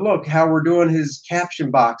 oh, but look how we're doing his caption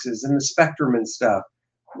boxes and the Spectrum and stuff.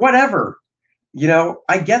 Whatever.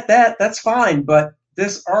 I get that. That's fine. But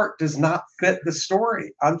this art does not fit the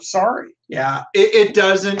story. I'm sorry. Yeah, it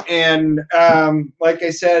doesn't. And like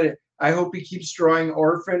I said, I hope he keeps drawing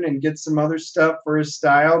Orphan and gets some other stuff for his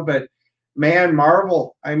style. But man,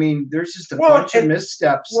 Marvel, I mean, there's just a bunch of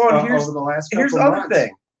missteps over the last couple months. Here's the other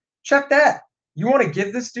thing. Check that. You want to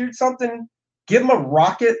give this dude something? Give him a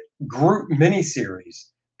Rocket Groot miniseries.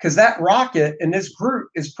 Because that Rocket in this Groot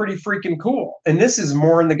is pretty freaking cool. And this is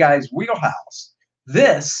more in the guy's wheelhouse.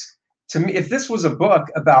 This, to me, if this was a book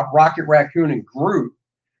about Rocket Raccoon and Groot,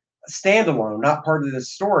 standalone, not part of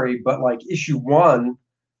this story, but like issue 1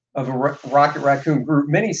 of a Rocket Raccoon Groot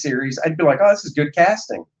miniseries, I'd be like, oh, this is good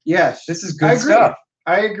casting. Yes. This is good stuff.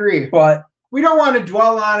 I agree. But we don't want to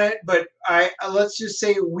dwell on it, but let's just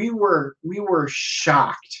say we were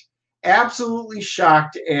shocked. Absolutely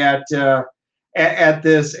shocked at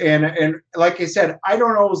this. And like I said, I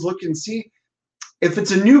don't always look and see. if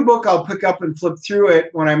it's a new book, I'll pick up and flip through it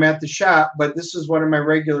when I'm at the shop. But this is one of my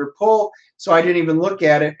regular pull, so I didn't even look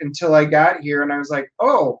at it until I got here, and I was like,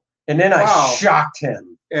 oh. And then I shocked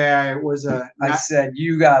him. Yeah, it was I said,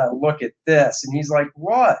 you got to look at this. And he's like,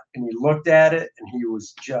 what? And he looked at it, and he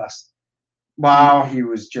was just, wow. He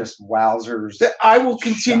was just wowzers. I will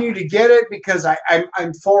continue to get it because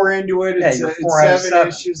I'm 4 into it. It's 7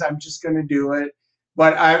 issues. I'm just going to do it.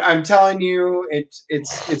 But I'm telling you,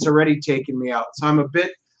 it's already taken me out. So I'm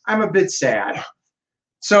a bit sad.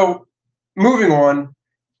 So moving on.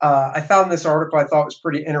 I found this article I thought was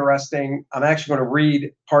pretty interesting. I'm actually going to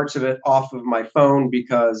read parts of it off of my phone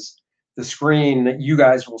because the screen that you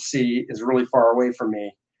guys will see is really far away from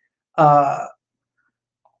me.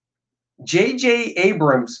 JJ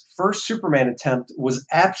Abrams' first Superman attempt was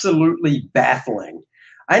absolutely baffling.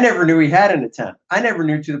 I never knew he had an attempt. I never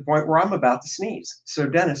knew to the point where I'm about to sneeze. So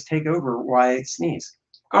Dennis, take over why I sneeze.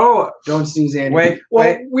 Oh, don't sneeze, Andy.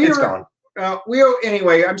 Wait, it's gone.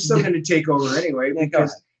 Anyway, I'm still going to take over anyway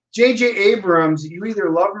because JJ Abrams, you either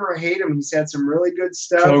love him or hate him. He's had some really good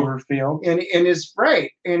stuff. Cloverfield. And is right.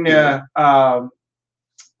 And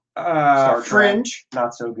Fringe.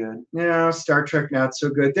 Not so good. No, Star Trek, not so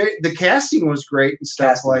good. The casting was great and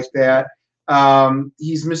stuff like that.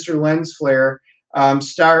 He's Mr. Lens Flare.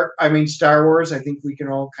 Star Wars, I think we can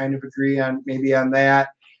all kind of agree on that.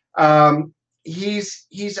 I'm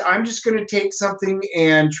just going to take something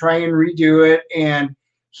and try and redo it. And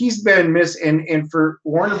he's been and for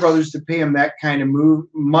Warner Brothers to pay him that kind of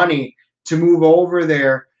money to move over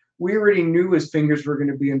there, we already knew his fingers were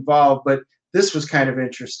going to be involved, but this was kind of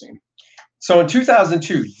interesting. So in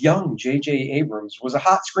 2002, young JJ Abrams was a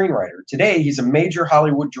hot screenwriter. Today, he's a major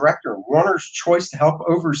Hollywood director and Warner's choice to help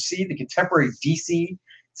oversee the contemporary DC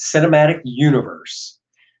cinematic universe.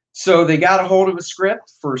 So they got a hold of a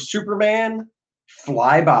script for Superman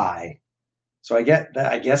Flyby. So I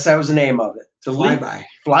guess that was the name of it.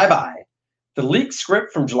 Flyby. The leaked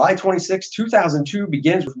script from July 26, 2002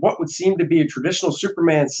 begins with what would seem to be a traditional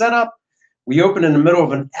Superman setup. We open in the middle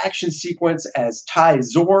of an action sequence as Ty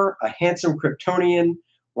Zor, a handsome Kryptonian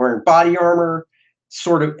wearing body armor,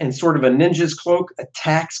 sort of a ninja's cloak,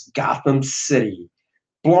 attacks Gotham City,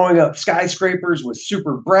 blowing up skyscrapers with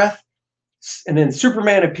super breath. And then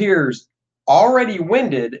Superman appears, already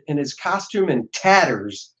winded, in his costume in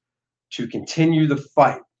tatters to continue the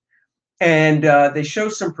fight. And they show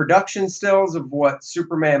some production stills of what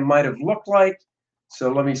Superman might have looked like.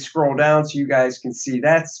 So let me scroll down so you guys can see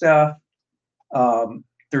that stuff.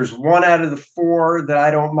 There's 1 out of the 4 that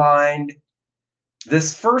I don't mind.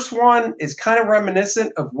 This first one is kind of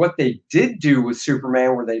reminiscent of what they did do with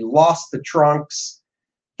Superman, where they lost the trunks.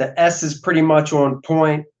 The S is pretty much on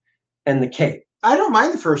point, and the cape. I don't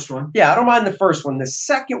mind the first one. Yeah, I don't mind the first one. The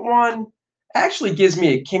second one actually gives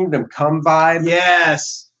me a Kingdom Come vibe.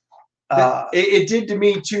 Yes. It did to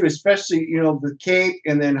me too, especially, the cape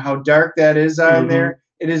and then how dark that is on there.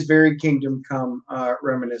 It is very Kingdom Come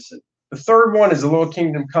reminiscent. The third one is a little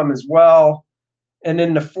Kingdom Come as well. And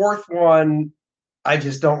then the fourth one, I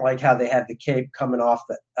just don't like how they have the cape coming off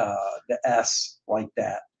the S like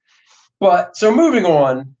that. But so moving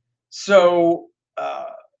on. So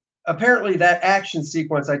apparently that action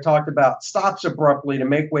sequence I talked about stops abruptly to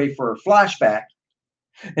make way for a flashback.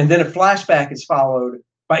 And then a flashback is followed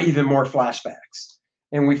by even more flashbacks.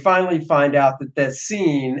 And we finally find out that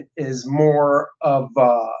scene is more of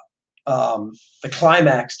the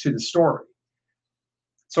climax to the story.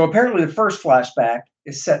 So apparently the first flashback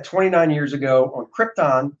is set 29 years ago on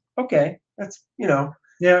Krypton. Okay, that's,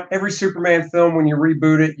 every Superman film, when you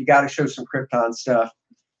reboot it, you got to show some Krypton stuff.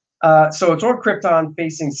 So it's on Krypton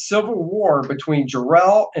facing civil war between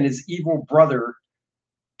Jor-El and his evil brother,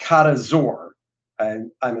 Kata Zor.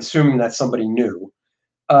 I'm assuming that's somebody new.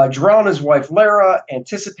 Jor-El and his wife Lara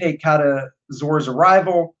anticipate Kata Zor's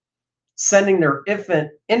arrival, sending their infant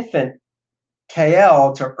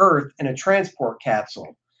Kael to Earth in a transport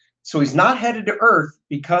capsule. So he's not headed to Earth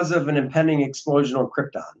because of an impending explosion on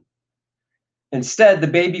Krypton. Instead, the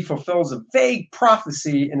baby fulfills a vague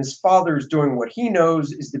prophecy, and his father is doing what he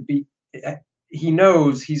knows he's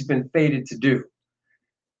been fated to do.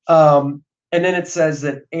 And then it says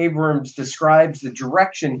that Abrams describes the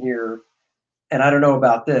direction here, and I don't know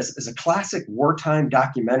about this, as a classic wartime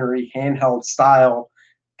documentary, handheld style,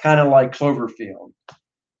 kind of like Cloverfield,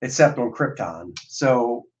 except on Krypton.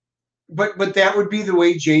 So, but that would be the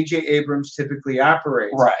way JJ Abrams typically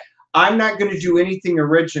operates. Right. I'm not going to do anything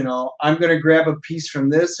original. I'm going to grab a piece from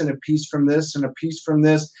this and a piece from this and a piece from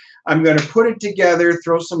this. I'm going to put it together,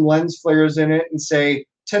 throw some lens flares in it, and say,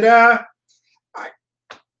 ta-da!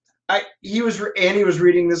 Andy was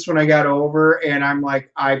reading this when I got over, and I'm like,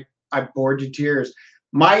 I I'm bored to tears.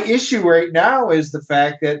 My issue right now is the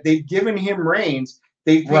fact that they've given him reins.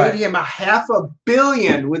 They paid him $500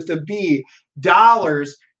 million with a B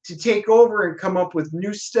dollars to take over and come up with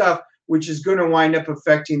new stuff, which is going to wind up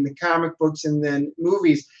affecting the comic books and then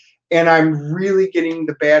movies. And I'm really getting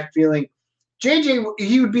the bad feeling. JJ,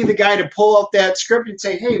 he would be the guy to pull out that script and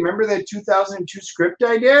say, hey, remember that 2002 script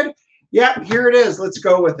I did? Yeah, here it is. Let's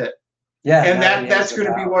go with it. Yeah. And that's going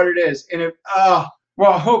to be what it is. And if,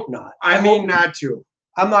 well, I hope not. I hope not to.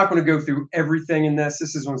 I'm not going to go through everything in this.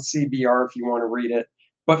 This is on CBR if you want to read it.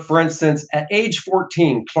 But for instance, at age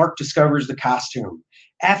 14, Clark discovers the costume.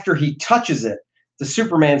 After he touches it, the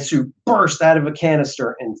Superman suit bursts out of a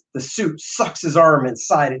canister and the suit sucks his arm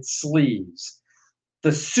inside its sleeves.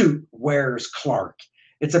 The suit wears Clark.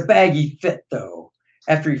 It's a baggy fit, though.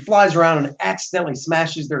 After he flies around and accidentally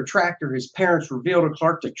smashes their tractor, his parents reveal to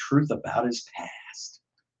Clark the truth about his past.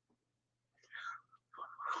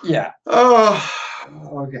 Yeah. Oh,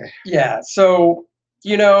 okay. Yeah. So,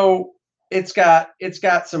 you know, it's got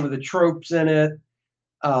some of the tropes in it.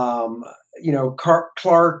 You know,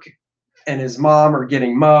 Clark and his mom are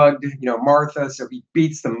getting mugged, you know, Martha. So he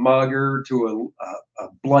beats the mugger to a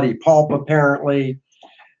bloody pulp, apparently.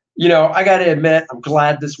 You know, I got to admit, I'm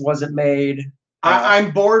glad this wasn't made.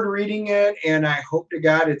 I'm bored reading it, and I hope to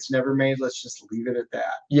God it's never made. Let's just leave it at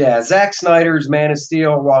that. Yeah, Zack Snyder's Man of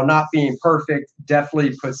Steel, while not being perfect,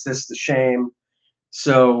 definitely puts this to shame.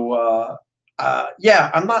 So, yeah,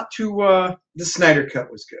 I'm not too... the Snyder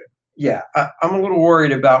cut was good. Yeah, I'm a little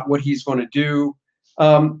worried about what he's going to do.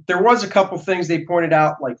 There was a couple things they pointed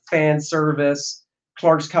out, like fan service.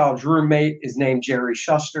 Clark's college roommate is named Jerry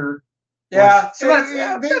Shuster. Yeah, so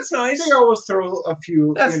that's nice. They always throw a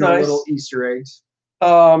few little Easter eggs.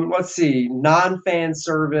 Let's see. Non-fan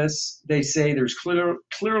service. They say there's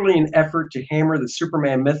clearly an effort to hammer the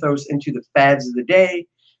Superman mythos into the fads of the day.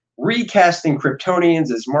 Recasting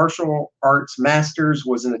Kryptonians as martial arts masters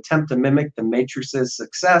was an attempt to mimic the Matrix's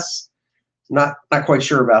success. Not quite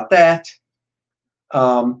sure about that.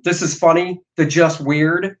 This is funny. The Just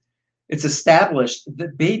Weird. It's established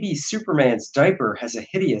that baby Superman's diaper has a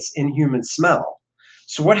hideous, inhuman smell.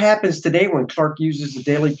 So what happens today when Clark uses the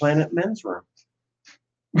Daily Planet men's room?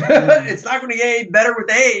 It's not going to get any better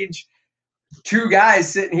with age. Two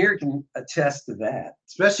guys sitting here can attest to that.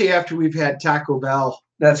 Especially after we've had Taco Bell.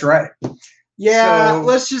 That's right. Yeah, so,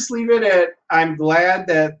 let's just leave it at, I'm glad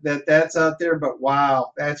that's out there, but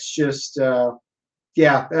wow, that's just,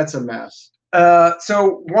 yeah, that's a mess.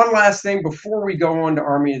 So one last thing before we go on to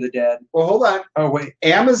Army of the Dead. Well, hold on. Oh, wait.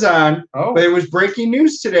 Amazon. Oh. But it was breaking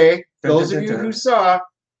news today. Those of you who saw,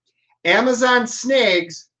 Amazon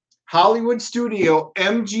snags Hollywood studio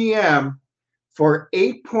MGM for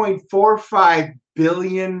 $8.45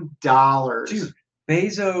 billion. Dude,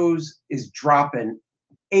 Bezos is dropping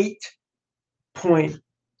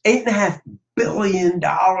 $8.5 billion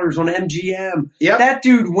on MGM. Yep. That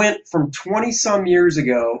dude went from 20-some years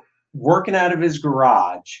ago working out of his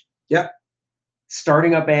garage,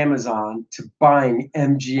 starting up Amazon, to buying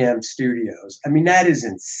MGM Studios. I mean, that is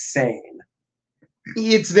insane.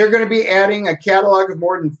 They're going to be adding a catalog of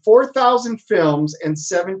more than 4,000 films and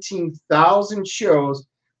 17,000 shows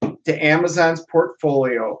to Amazon's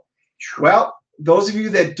portfolio. Well, those of you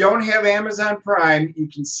that don't have Amazon Prime, you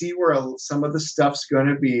can see where some of the stuff's going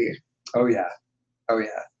to be. Oh, yeah. Oh,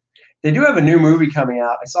 yeah. They do have a new movie coming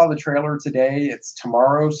out. I saw the trailer today. It's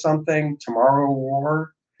Tomorrow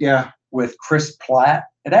War. Yeah. With Chris Pratt.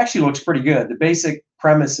 It actually looks pretty good. The basic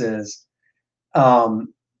premise is 30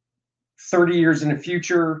 years in the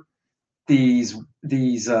future, these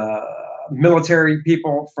military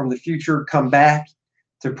people from the future come back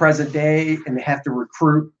to present day, and they have to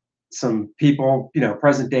recruit some people,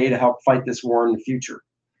 present day, to help fight this war in the future.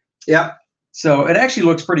 Yeah. So it actually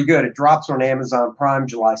looks pretty good. It drops on Amazon Prime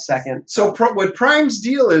July 2nd. So what Prime's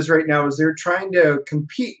deal is right now is they're trying to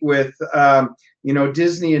compete with,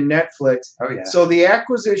 Disney and Netflix. Oh, yeah. So the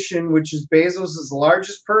acquisition, which is Bezos'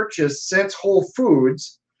 largest purchase since Whole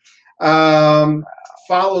Foods,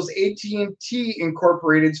 follows AT&T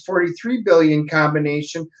Incorporated's $43 billion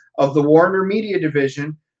combination of the Warner Media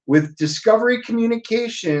division with Discovery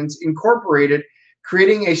Communications Incorporated,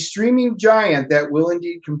 creating a streaming giant that will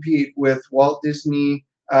indeed compete with Walt Disney,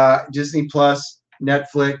 Disney Plus,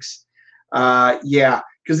 Netflix.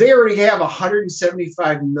 Because they already have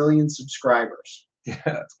 175 million subscribers.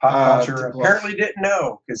 Yeah, pop culture apparently didn't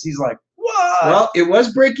know, because he's like, what? Well, it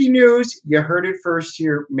was breaking news. You heard it first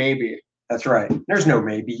here, maybe. That's right. There's no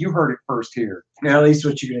maybe. You heard it first here. Now, at least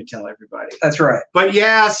what you're going to tell everybody. That's right. But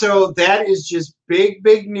yeah, so that is just big,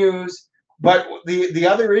 big news. But the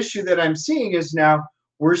other issue that I'm seeing is now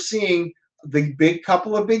we're seeing the big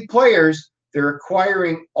couple of big players, they're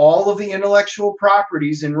acquiring all of the intellectual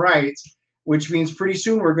properties and rights, which means pretty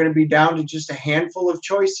soon we're going to be down to just a handful of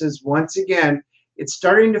choices. Once again, it's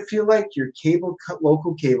starting to feel like your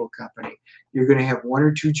local cable company. You're going to have one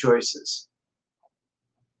or two choices.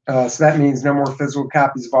 So that means no more physical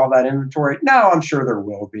copies of all that inventory. No, I'm sure there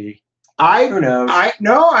will be. Who knows? I'm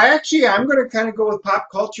going to kind of go with pop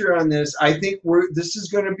culture on this. I think this is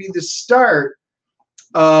going to be the start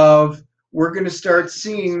of, we're going to start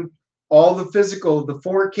seeing all the physical, the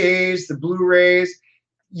 4Ks, the Blu-rays.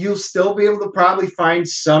 You'll still be able to probably find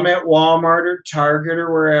some at Walmart or Target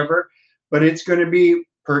or wherever, but it's going to be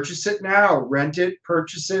purchase it now, rent it,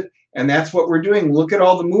 purchase it, and that's what we're doing. Look at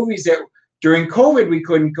all the movies that during COVID we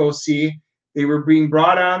couldn't go see. They were being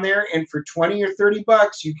brought on there, and for 20 or 30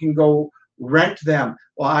 bucks, you can go rent them.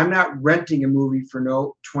 Well, I'm not renting a movie for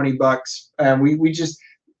no 20 bucks. We just,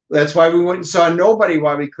 that's why we went and saw Nobody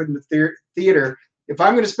while we couldn't the theater. If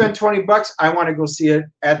I'm going to spend 20 bucks, I want to go see it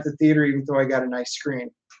at the theater, even though I got a nice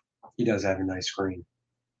screen. He does have a nice screen.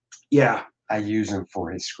 Yeah. I use him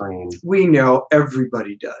for his screen. We know,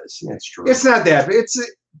 everybody does. That's true. It's not that, but it's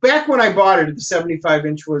back when I bought it, the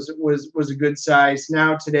 75-inch was a good size.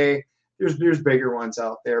 Now today, there's bigger ones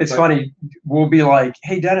out there. It's funny. We'll be like,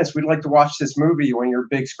 "Hey Dennis, we'd like to watch this movie on your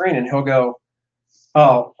big screen," and he'll go,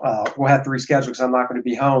 "Oh, we'll have to reschedule because I'm not going to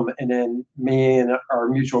be home." And then me and our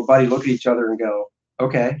mutual buddy look at each other and go,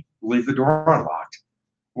 "Okay, leave the door unlocked.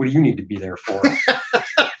 What do you need to be there for?"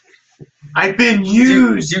 I've been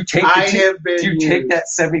used. Do you take that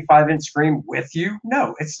 75-inch screen with you?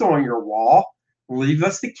 No, it's still on your wall. Leave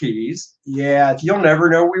us the keys. Yeah. You'll never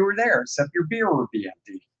know we were there, except your beer will be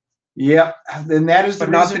empty. Yep. Then that is the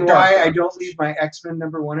reason why I don't leave my X-Men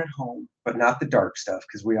 #1 at home. But not the dark stuff,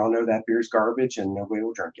 because we all know that beer's garbage and nobody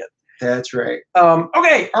will drink it. That's right.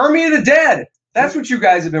 Okay, Army of the Dead. That's what you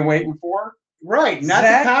guys have been waiting for. Right, not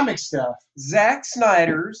the comic stuff. Zack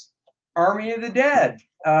Snyder's Army of the Dead.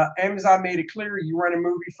 Amazon made it clear you rent a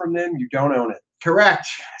movie from them, you don't own it. Correct.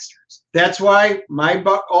 Bastards. That's why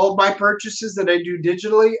all my purchases that I do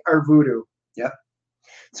digitally are Vudu. Yep.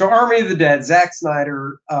 So Army of the Dead, Zack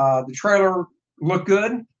Snyder. The trailer looked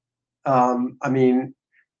good. I mean,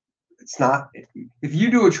 it's not. If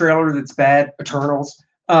you do a trailer that's bad, Eternals,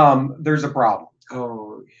 there's a problem.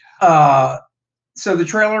 Oh yeah. So the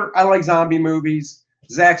trailer, I like zombie movies.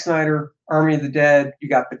 Zack Snyder, Army of the Dead. You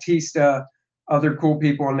got Batista, other cool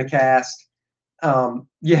people in the cast.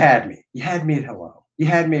 You had me. You had me at hello. You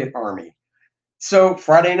had me at Army. So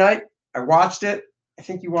Friday night, I watched it. I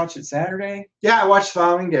think you watched it Saturday. Yeah, I watched the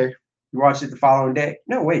following day. You watched it the following day.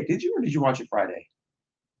 No, wait, did you, or did you watch it Friday?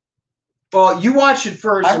 Well, you watched it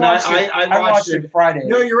first. I watched it Friday.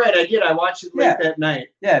 No, you're right. I did. I watched it late that night.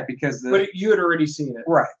 Yeah, because but you had already seen it.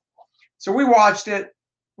 Right. So we watched it.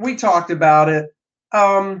 We talked about it.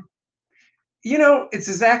 You know, it's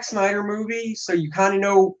a Zack Snyder movie, so you kind of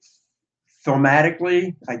know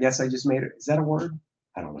thematically. I guess I just made it. Is that a word?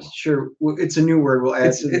 I don't know. Sure. Well, it's a new word. We'll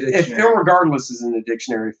add to the dictionary. If film regardless is in the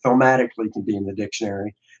dictionary, thematically can be in the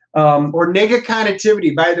dictionary. Or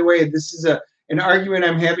negativity. By the way, this is an argument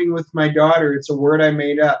I'm having with my daughter. It's a word I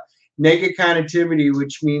made up. Negativity,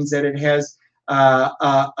 which means that it has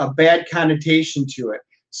a bad connotation to it.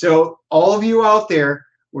 So all of you out there,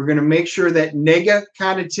 we're going to make sure that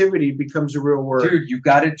negativity becomes a real word. Dude, you've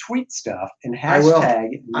got to tweet stuff and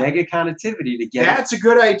hashtag negativity to get That's a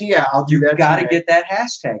good idea. I'll do that. You've got to get that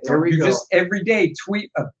hashtag. There we go. Just every day tweet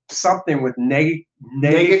something with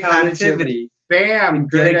negativity. Bam. And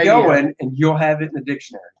get it going, and you'll have it in the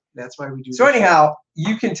dictionary. That's why we do. So anyhow,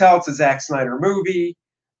 you can tell it's a Zack Snyder movie.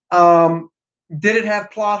 Did it have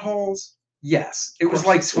plot holes? Yes. It was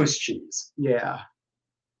like Swiss cheese. Yeah.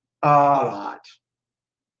 A lot.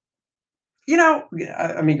 You know,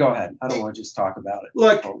 I mean, go ahead. I don't want to just talk about it.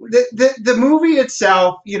 Look, the movie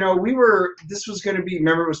itself, you know, this was going to be,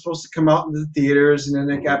 remember, it was supposed to come out in the theaters, and then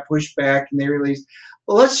it got pushed back, and they released.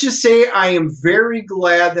 Well, let's just say I am very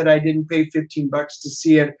glad that I didn't pay $15 to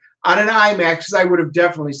see it on an IMAX, because I would have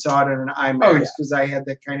definitely saw it on an IMAX, because I had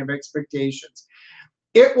that kind of expectations.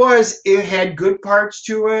 It had good parts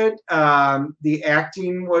to it. The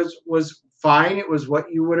acting was fine. It was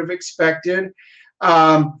what you would have expected.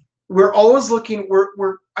 We're always looking.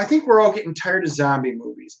 I think we're all getting tired of zombie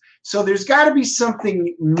movies. So there's got to be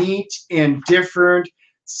something neat and different,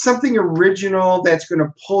 something original that's going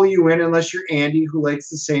to pull you in. Unless you're Andy, who likes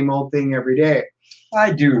the same old thing every day.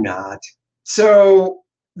 I do not. So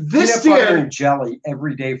this peanut butter and jelly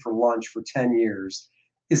every day for lunch for 10 years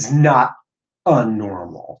is not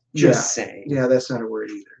unnormal. Just saying. Yeah, that's not a word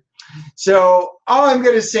either. So all I'm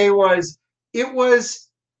going to say was it was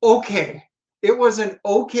okay. it was an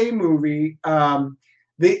okay movie.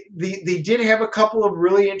 They did have a couple of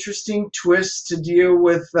really interesting twists to deal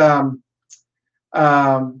with the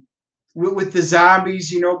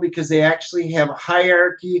zombies, because they actually have a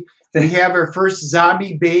hierarchy. We have our first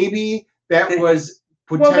zombie baby that was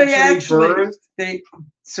potentially birthed. They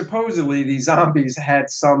supposedly these zombies had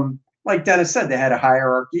some, like Dennis said, they had a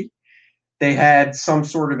hierarchy. They had some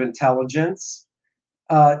sort of intelligence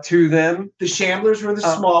to them. The Shamblers were the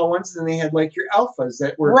small ones, and they had like your alphas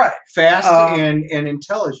that were fast and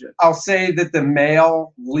intelligent. I'll say that the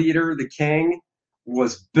male leader, the king,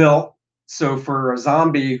 was built. So for a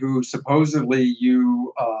zombie who supposedly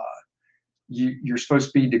you're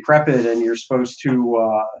supposed to be decrepit and you're supposed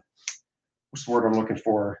to what's the word I'm looking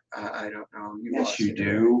for? I don't know. Yes, you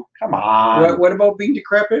do. Come on. What about being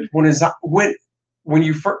decrepit? When a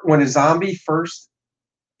zombie first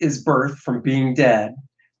is birthed from being dead,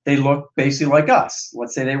 they look basically like us.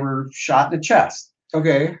 Let's say they were shot in the chest.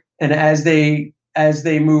 Okay. And as they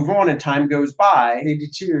move on and time goes by, they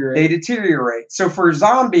deteriorate. So for a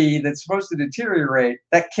zombie that's supposed to deteriorate,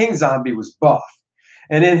 that king zombie was buff.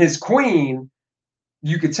 And then his queen,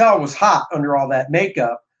 you could tell was hot under all that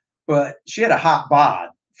makeup, but she had a hot bod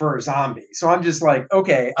for a zombie. So I'm just like,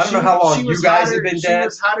 okay, I don't know how long you guys have been dead. She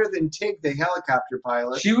was hotter than Tig, the helicopter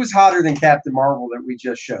pilot. She was hotter than Captain Marvel that we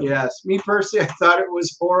just showed. Yes. Me personally, I thought it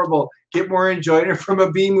was horrible. Get more enjoyment from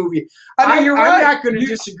a B movie. I mean, you're right. I'm not going to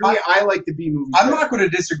disagree. I like the B movie. I'm not going to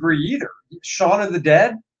disagree either. Shaun of the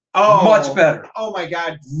Dead, oh, much better. Oh my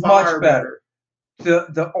God, much better.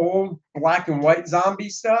 The old black and white zombie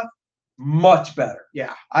stuff, much better.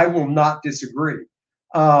 Yeah. I will not disagree.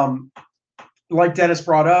 Like Dennis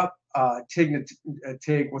brought up, Tig,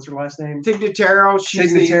 what's her last name? Tig Notaro.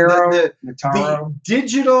 She's the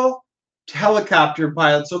digital helicopter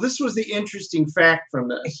pilot. So this was the interesting fact from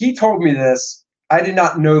this. He told me this. I did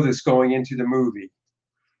not know this going into the movie.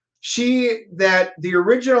 The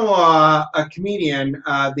original comedian,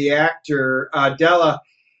 the actor, Della,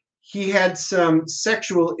 he had some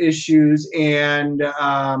sexual issues and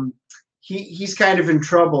he's kind of in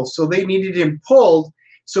trouble. So they needed him pulled.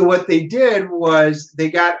 So what they did was they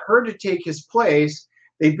got her to take his place.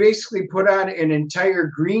 They basically put on an entire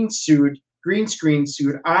green screen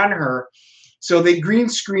suit on her. So they green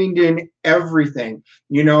screened in everything,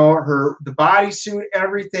 the bodysuit,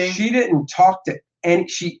 everything. She didn't talk to, and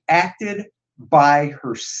she acted by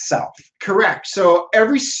herself. Correct. So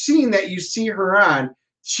every scene that you see her on,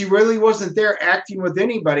 she really wasn't there acting with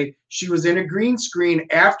anybody. She was in a green screen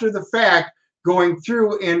after the fact, going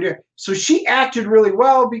through, and so she acted really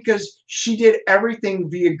well because she did everything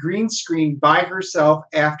via green screen by herself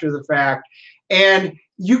after the fact. And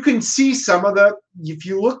you can see some of if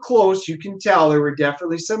you look close, you can tell there were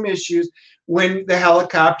definitely some issues. When the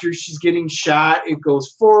helicopter, she's getting shot, it goes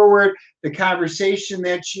forward. The conversation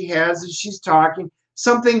that she has as she's talking,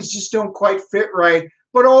 some things just don't quite fit right.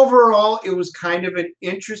 But overall, it was kind of an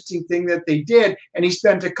interesting thing that they did, and he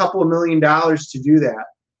spent a couple of $1 million to do that.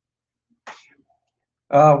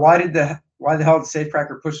 Why the hell did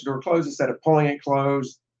Safecracker push the door closed instead of pulling it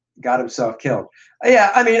closed? Got himself killed.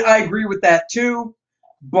 Yeah, I mean, I agree with that too.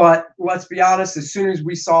 But let's be honest, as soon as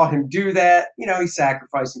we saw him do that, he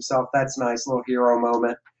sacrificed himself. That's a nice little hero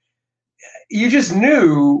moment. You just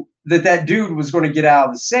knew that dude was going to get out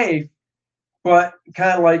of the safe. But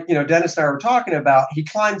kind of like, Dennis and I were talking about, he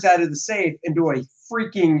climbs out of the safe into a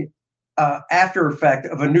freaking after effect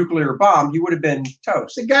of a nuclear bomb. He would have been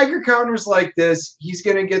toast. The Geiger counter's like this. He's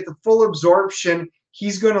going to get the full absorption.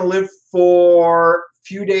 He's going to live for a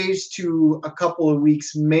few days to a couple of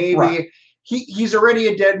weeks, maybe. Right. He's already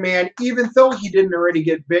a dead man, even though he didn't already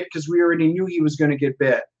get bit, because we already knew he was going to get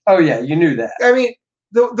bit. Oh, yeah, you knew that. I mean,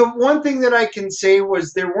 the one thing that I can say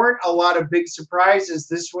was there weren't a lot of big surprises.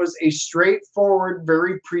 This was a straightforward,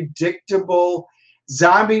 very predictable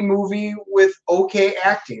zombie movie with okay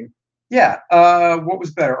acting. Yeah. What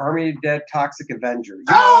was better, Army of the Dead, Toxic Avenger?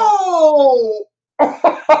 Oh!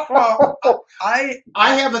 I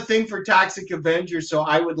have a thing for Toxic Avenger, so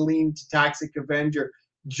I would lean to Toxic Avenger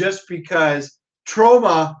just because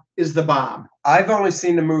Trauma is the bomb. I've only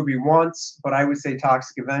seen the movie once, but I would say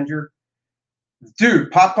Toxic Avenger.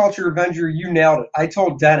 Dude, Pop Culture Avenger, you nailed it. I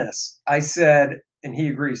told Dennis, I said, and he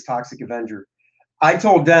agrees, Toxic Avenger. I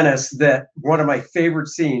told Dennis that one of my favorite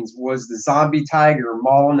scenes was the zombie tiger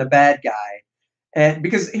mauling the bad guy. And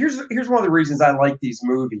because here's one of the reasons I like these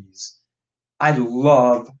movies. I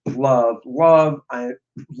love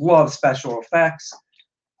special effects.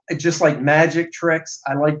 Just like magic tricks,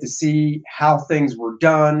 I like to see how things were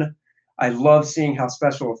done. I love seeing how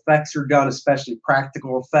special effects are done, especially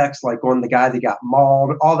practical effects, like on the guy that got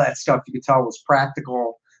mauled. All that stuff you could tell was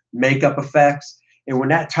practical. makeup effects. And when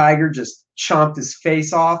that tiger just chomped his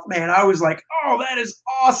face off, man, I was like, oh, that is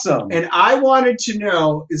awesome. And I wanted to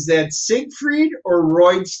know, is that Siegfried or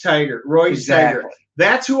Roy's tiger? Roy's tiger.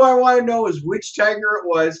 That's who I want to know is which tiger it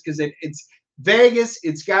was, because it's Vegas.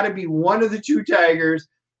 It's got to be one of the two tigers.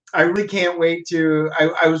 I really can't wait to.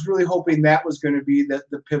 I was really hoping that was going to be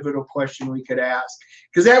the pivotal question we could ask,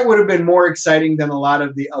 because that would have been more exciting than a lot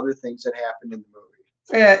of the other things that happened in the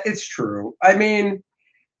movie. Yeah, it's true. I mean,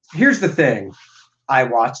 here's the thing. I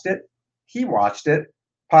watched it. He watched it.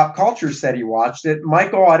 Pop Culture said he watched it.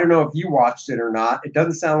 Michael, I don't know if you watched it or not. It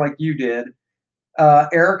doesn't sound like you did.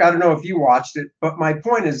 Eric, I don't know if you watched it. But my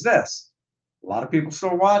point is this. A lot of people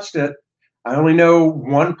still watched it. I only know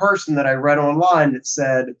one person that I read online that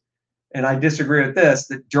said, and I disagree with this,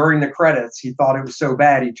 that during the credits, he thought it was so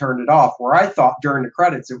bad he turned it off, where I thought during the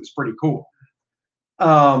credits it was pretty cool.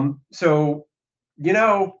 So, you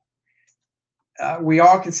know, we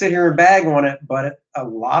all can sit here and bag on it, but a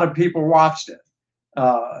lot of people watched it.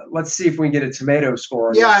 Let's see if we can get a tomato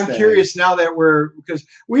score. Yeah, I'm curious now that because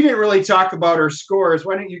we didn't really talk about our scores.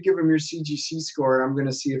 Why don't you give them your CGC score? I'm going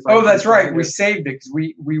to see if I. Oh, that's right. We saved it because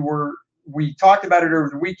we talked about it over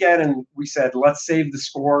the weekend, and we said let's save the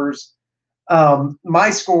scores. My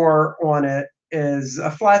score on it is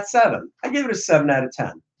a flat 7. I give it a 7 out of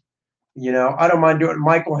 10. You know, I don't mind doing it.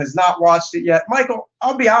 Michael has not watched it yet. Michael,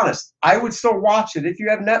 I'll be honest, I would still watch it if you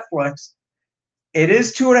have Netflix. It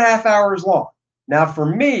is 2.5 hours long. Now, for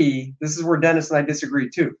me, this is where Dennis and I disagree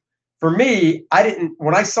too. For me,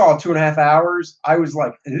 when I saw 2.5 hours, I was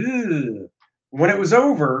like, ugh. When it was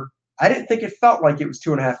over, I didn't think it felt like it was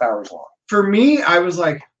 2.5 hours long. For me, I was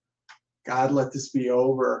like, God, let this be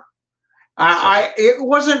over. It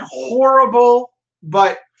wasn't horrible,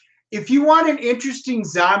 but if you want an interesting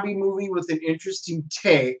zombie movie with an interesting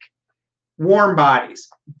take, Warm Bodies.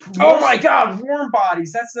 Oh my God, Warm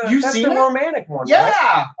Bodies. That's the romantic one. Yeah.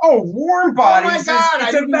 Right? Oh, Warm Bodies. Oh my God,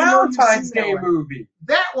 it's a Valentine's Day movie.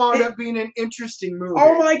 That wound up being an interesting movie.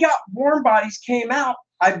 Oh my God, Warm Bodies came out,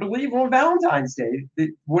 I believe, on Valentine's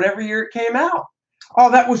Day, whatever year it came out. Oh,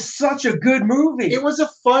 that was such a good movie. It was a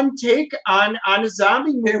fun take on a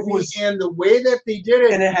zombie movie, and the way that they did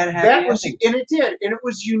it, and it had a happy ending. And it did, and it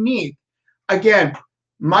was unique. Again,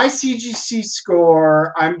 my CGC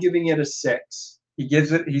score, I'm giving it a 6. He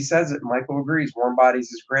gives it. He says it. Michael agrees. Warm Bodies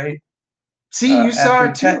is great. See, you saw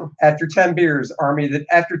it too. After 10 beers,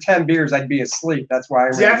 after 10 beers, I'd be asleep. That's why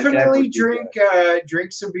I definitely drink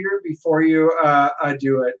some beer before you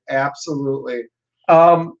do it. Absolutely.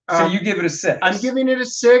 So you give it a 6. I'm giving it a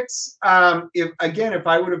 6. If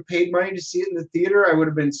I would have paid money to see it in the theater, I would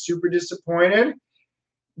have been super disappointed.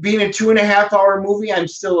 Being a 2.5 hour movie, I'm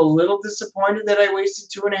still a little disappointed that I wasted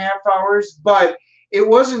 2.5 hours, but it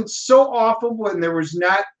wasn't so awful when there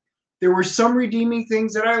were some redeeming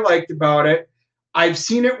things that I liked about it. I've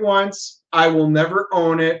seen it once. I will never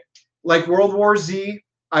own it. Like World War Z,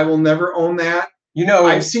 I will never own that. You know,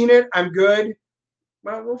 I've seen it. I'm good.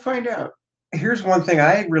 Well, we'll find out. Here's one thing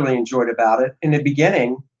I really enjoyed about it. In the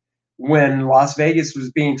beginning, when Las Vegas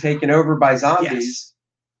was being taken over by zombies,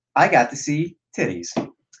 I got to see titties.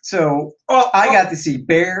 So I got to see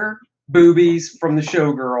bare boobies from the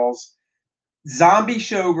showgirls, zombie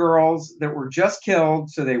showgirls that were just killed,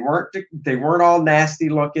 so they weren't all nasty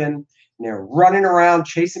looking. And they're running around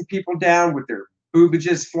chasing people down with their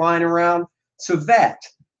boobages flying around. So that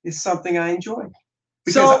is something I enjoyed.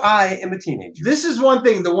 Because I am a teenager. This is one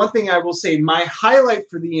thing. The one thing I will say, my highlight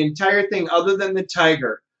for the entire thing, other than the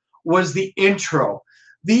tiger, was the intro.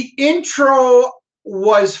 The intro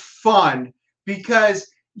was fun because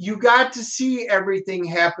you got to see everything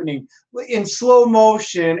happening in slow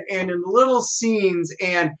motion and in little scenes,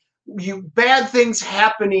 and bad things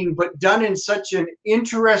happening, but done in such an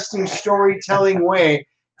interesting storytelling way,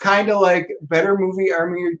 kind of like Better Movie,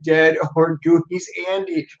 Army of the Dead, or Goonies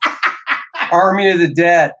Andy. Army of the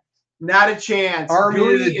Dead. Not a chance.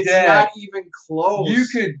 Army of the Dead. Not even close.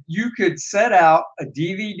 You could set out a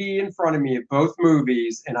DVD in front of me of both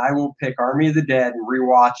movies, and I will pick Army of the Dead and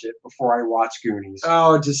rewatch it before I watch Goonies.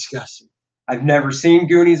 Oh, disgusting. I've never seen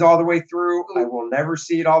Goonies all the way through. I will never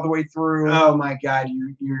see it all the way through. Oh my God,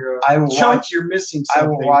 you're missing something. I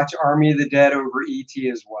will watch Army of the Dead over E.T.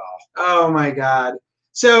 as well. Oh my God.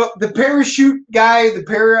 So the parachute guy, the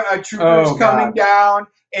paratroopers coming down,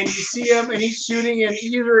 and you see him, and he's shooting, and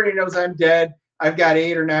he already knows I'm dead. I've got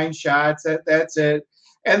 8 or 9 shots. That's it.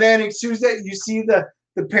 And then as soon as that, you see the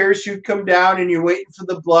parachute come down, and you're waiting for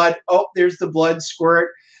the blood. Oh, there's the blood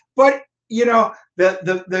squirt. But you know,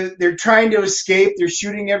 they're trying to escape. They're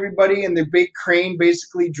shooting everybody, and the big crane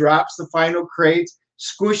basically drops the final crates.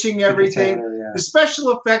 squishing everything. Container, The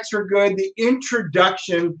special effects were good. The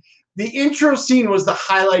intro scene was the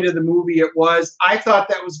highlight of the movie. I thought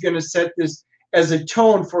that was going to set this as a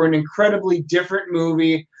tone for an incredibly different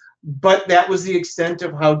movie, but that was the extent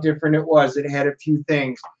of how different it was. It had a few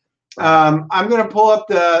things. I'm going to pull up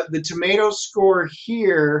the tomato score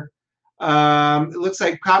here. It looks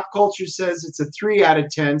like Pop Culture says it's a 3 out of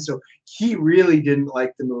 10, so he really didn't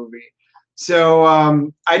like the movie. So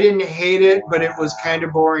I didn't hate it, but it was kind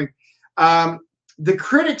of boring. The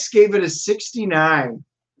critics gave it a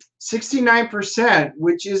 69%,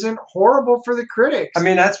 which isn't horrible for the critics. I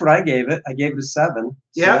mean, that's what I gave it. I gave it a 7. So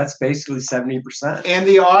yeah, that's basically 70%. And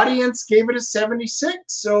the audience gave it a 76.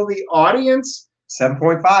 So the audience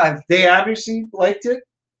 7.5. They obviously liked it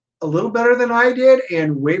a little better than I did,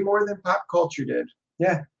 and way more than Pop Culture did.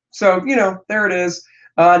 Yeah. So there it is.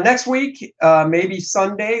 Next week, maybe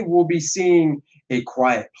Sunday, we'll be seeing A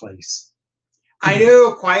Quiet Place. I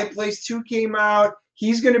know Quiet Place 2 came out.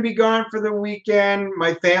 He's going to be gone for the weekend.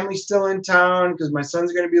 My family's still in town because my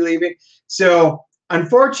son's going to be leaving. So,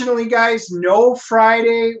 unfortunately, guys, no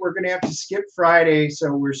Friday. We're going to have to skip Friday,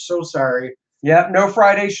 so we're so sorry. Yeah, no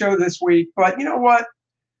Friday show this week. But you know what?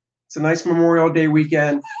 It's a nice Memorial Day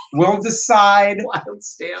weekend. We'll decide. Wild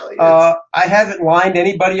Stallions. I haven't lined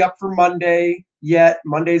anybody up for Monday yet.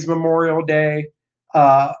 Monday's Memorial Day.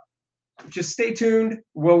 Just stay tuned.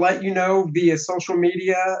 We'll let you know via social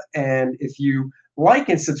media. And if you like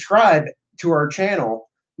and subscribe to our channel,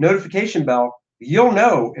 notification bell, you'll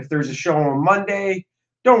know if there's a show on Monday.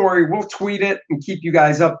 Don't worry, we'll tweet it and keep you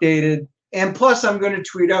guys updated. And plus, I'm going to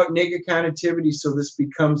tweet out negacontivity, so this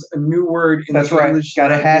becomes a new word in That's the right. English.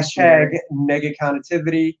 Got a hashtag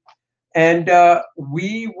negacontivity. And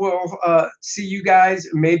we will see you guys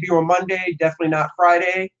maybe on Monday, definitely not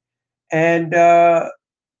Friday. And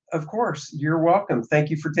of course, you're welcome. Thank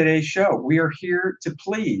you for today's show. We are here to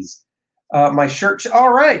please. My shirt.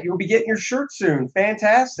 All right, you'll be getting your shirt soon.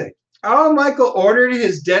 Fantastic. Oh, Michael ordered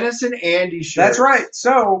his Dennis and Andy shirt. That's right.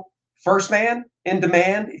 So, First Man in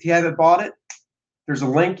demand. If you haven't bought it, there's a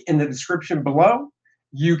link in the description below.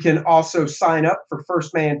 You can also sign up for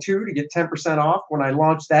First Man 2 to get 10% off when I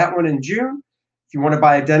launch that one in June. If you want to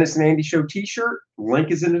buy a Dennis and Andy Show t-shirt, link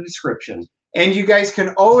is in the description. And you guys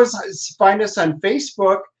can always find us on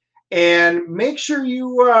Facebook, and make sure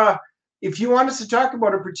you, if you want us to talk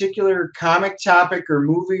about a particular comic topic or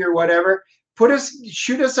movie or whatever,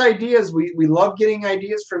 shoot us ideas. We love getting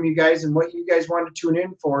ideas from you guys and what you guys want to tune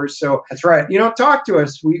in for. So that's right. Talk to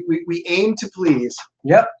us. We aim to please.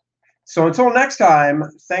 Yep. So until next time,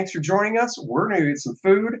 thanks for joining us. We're going to get some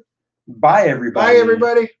food. Bye, everybody. Bye,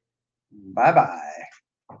 everybody.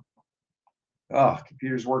 Bye-bye. Oh,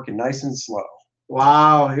 computer's working nice and slow.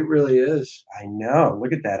 Wow, it really is. I know.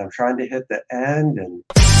 Look at that. I'm trying to hit the end and...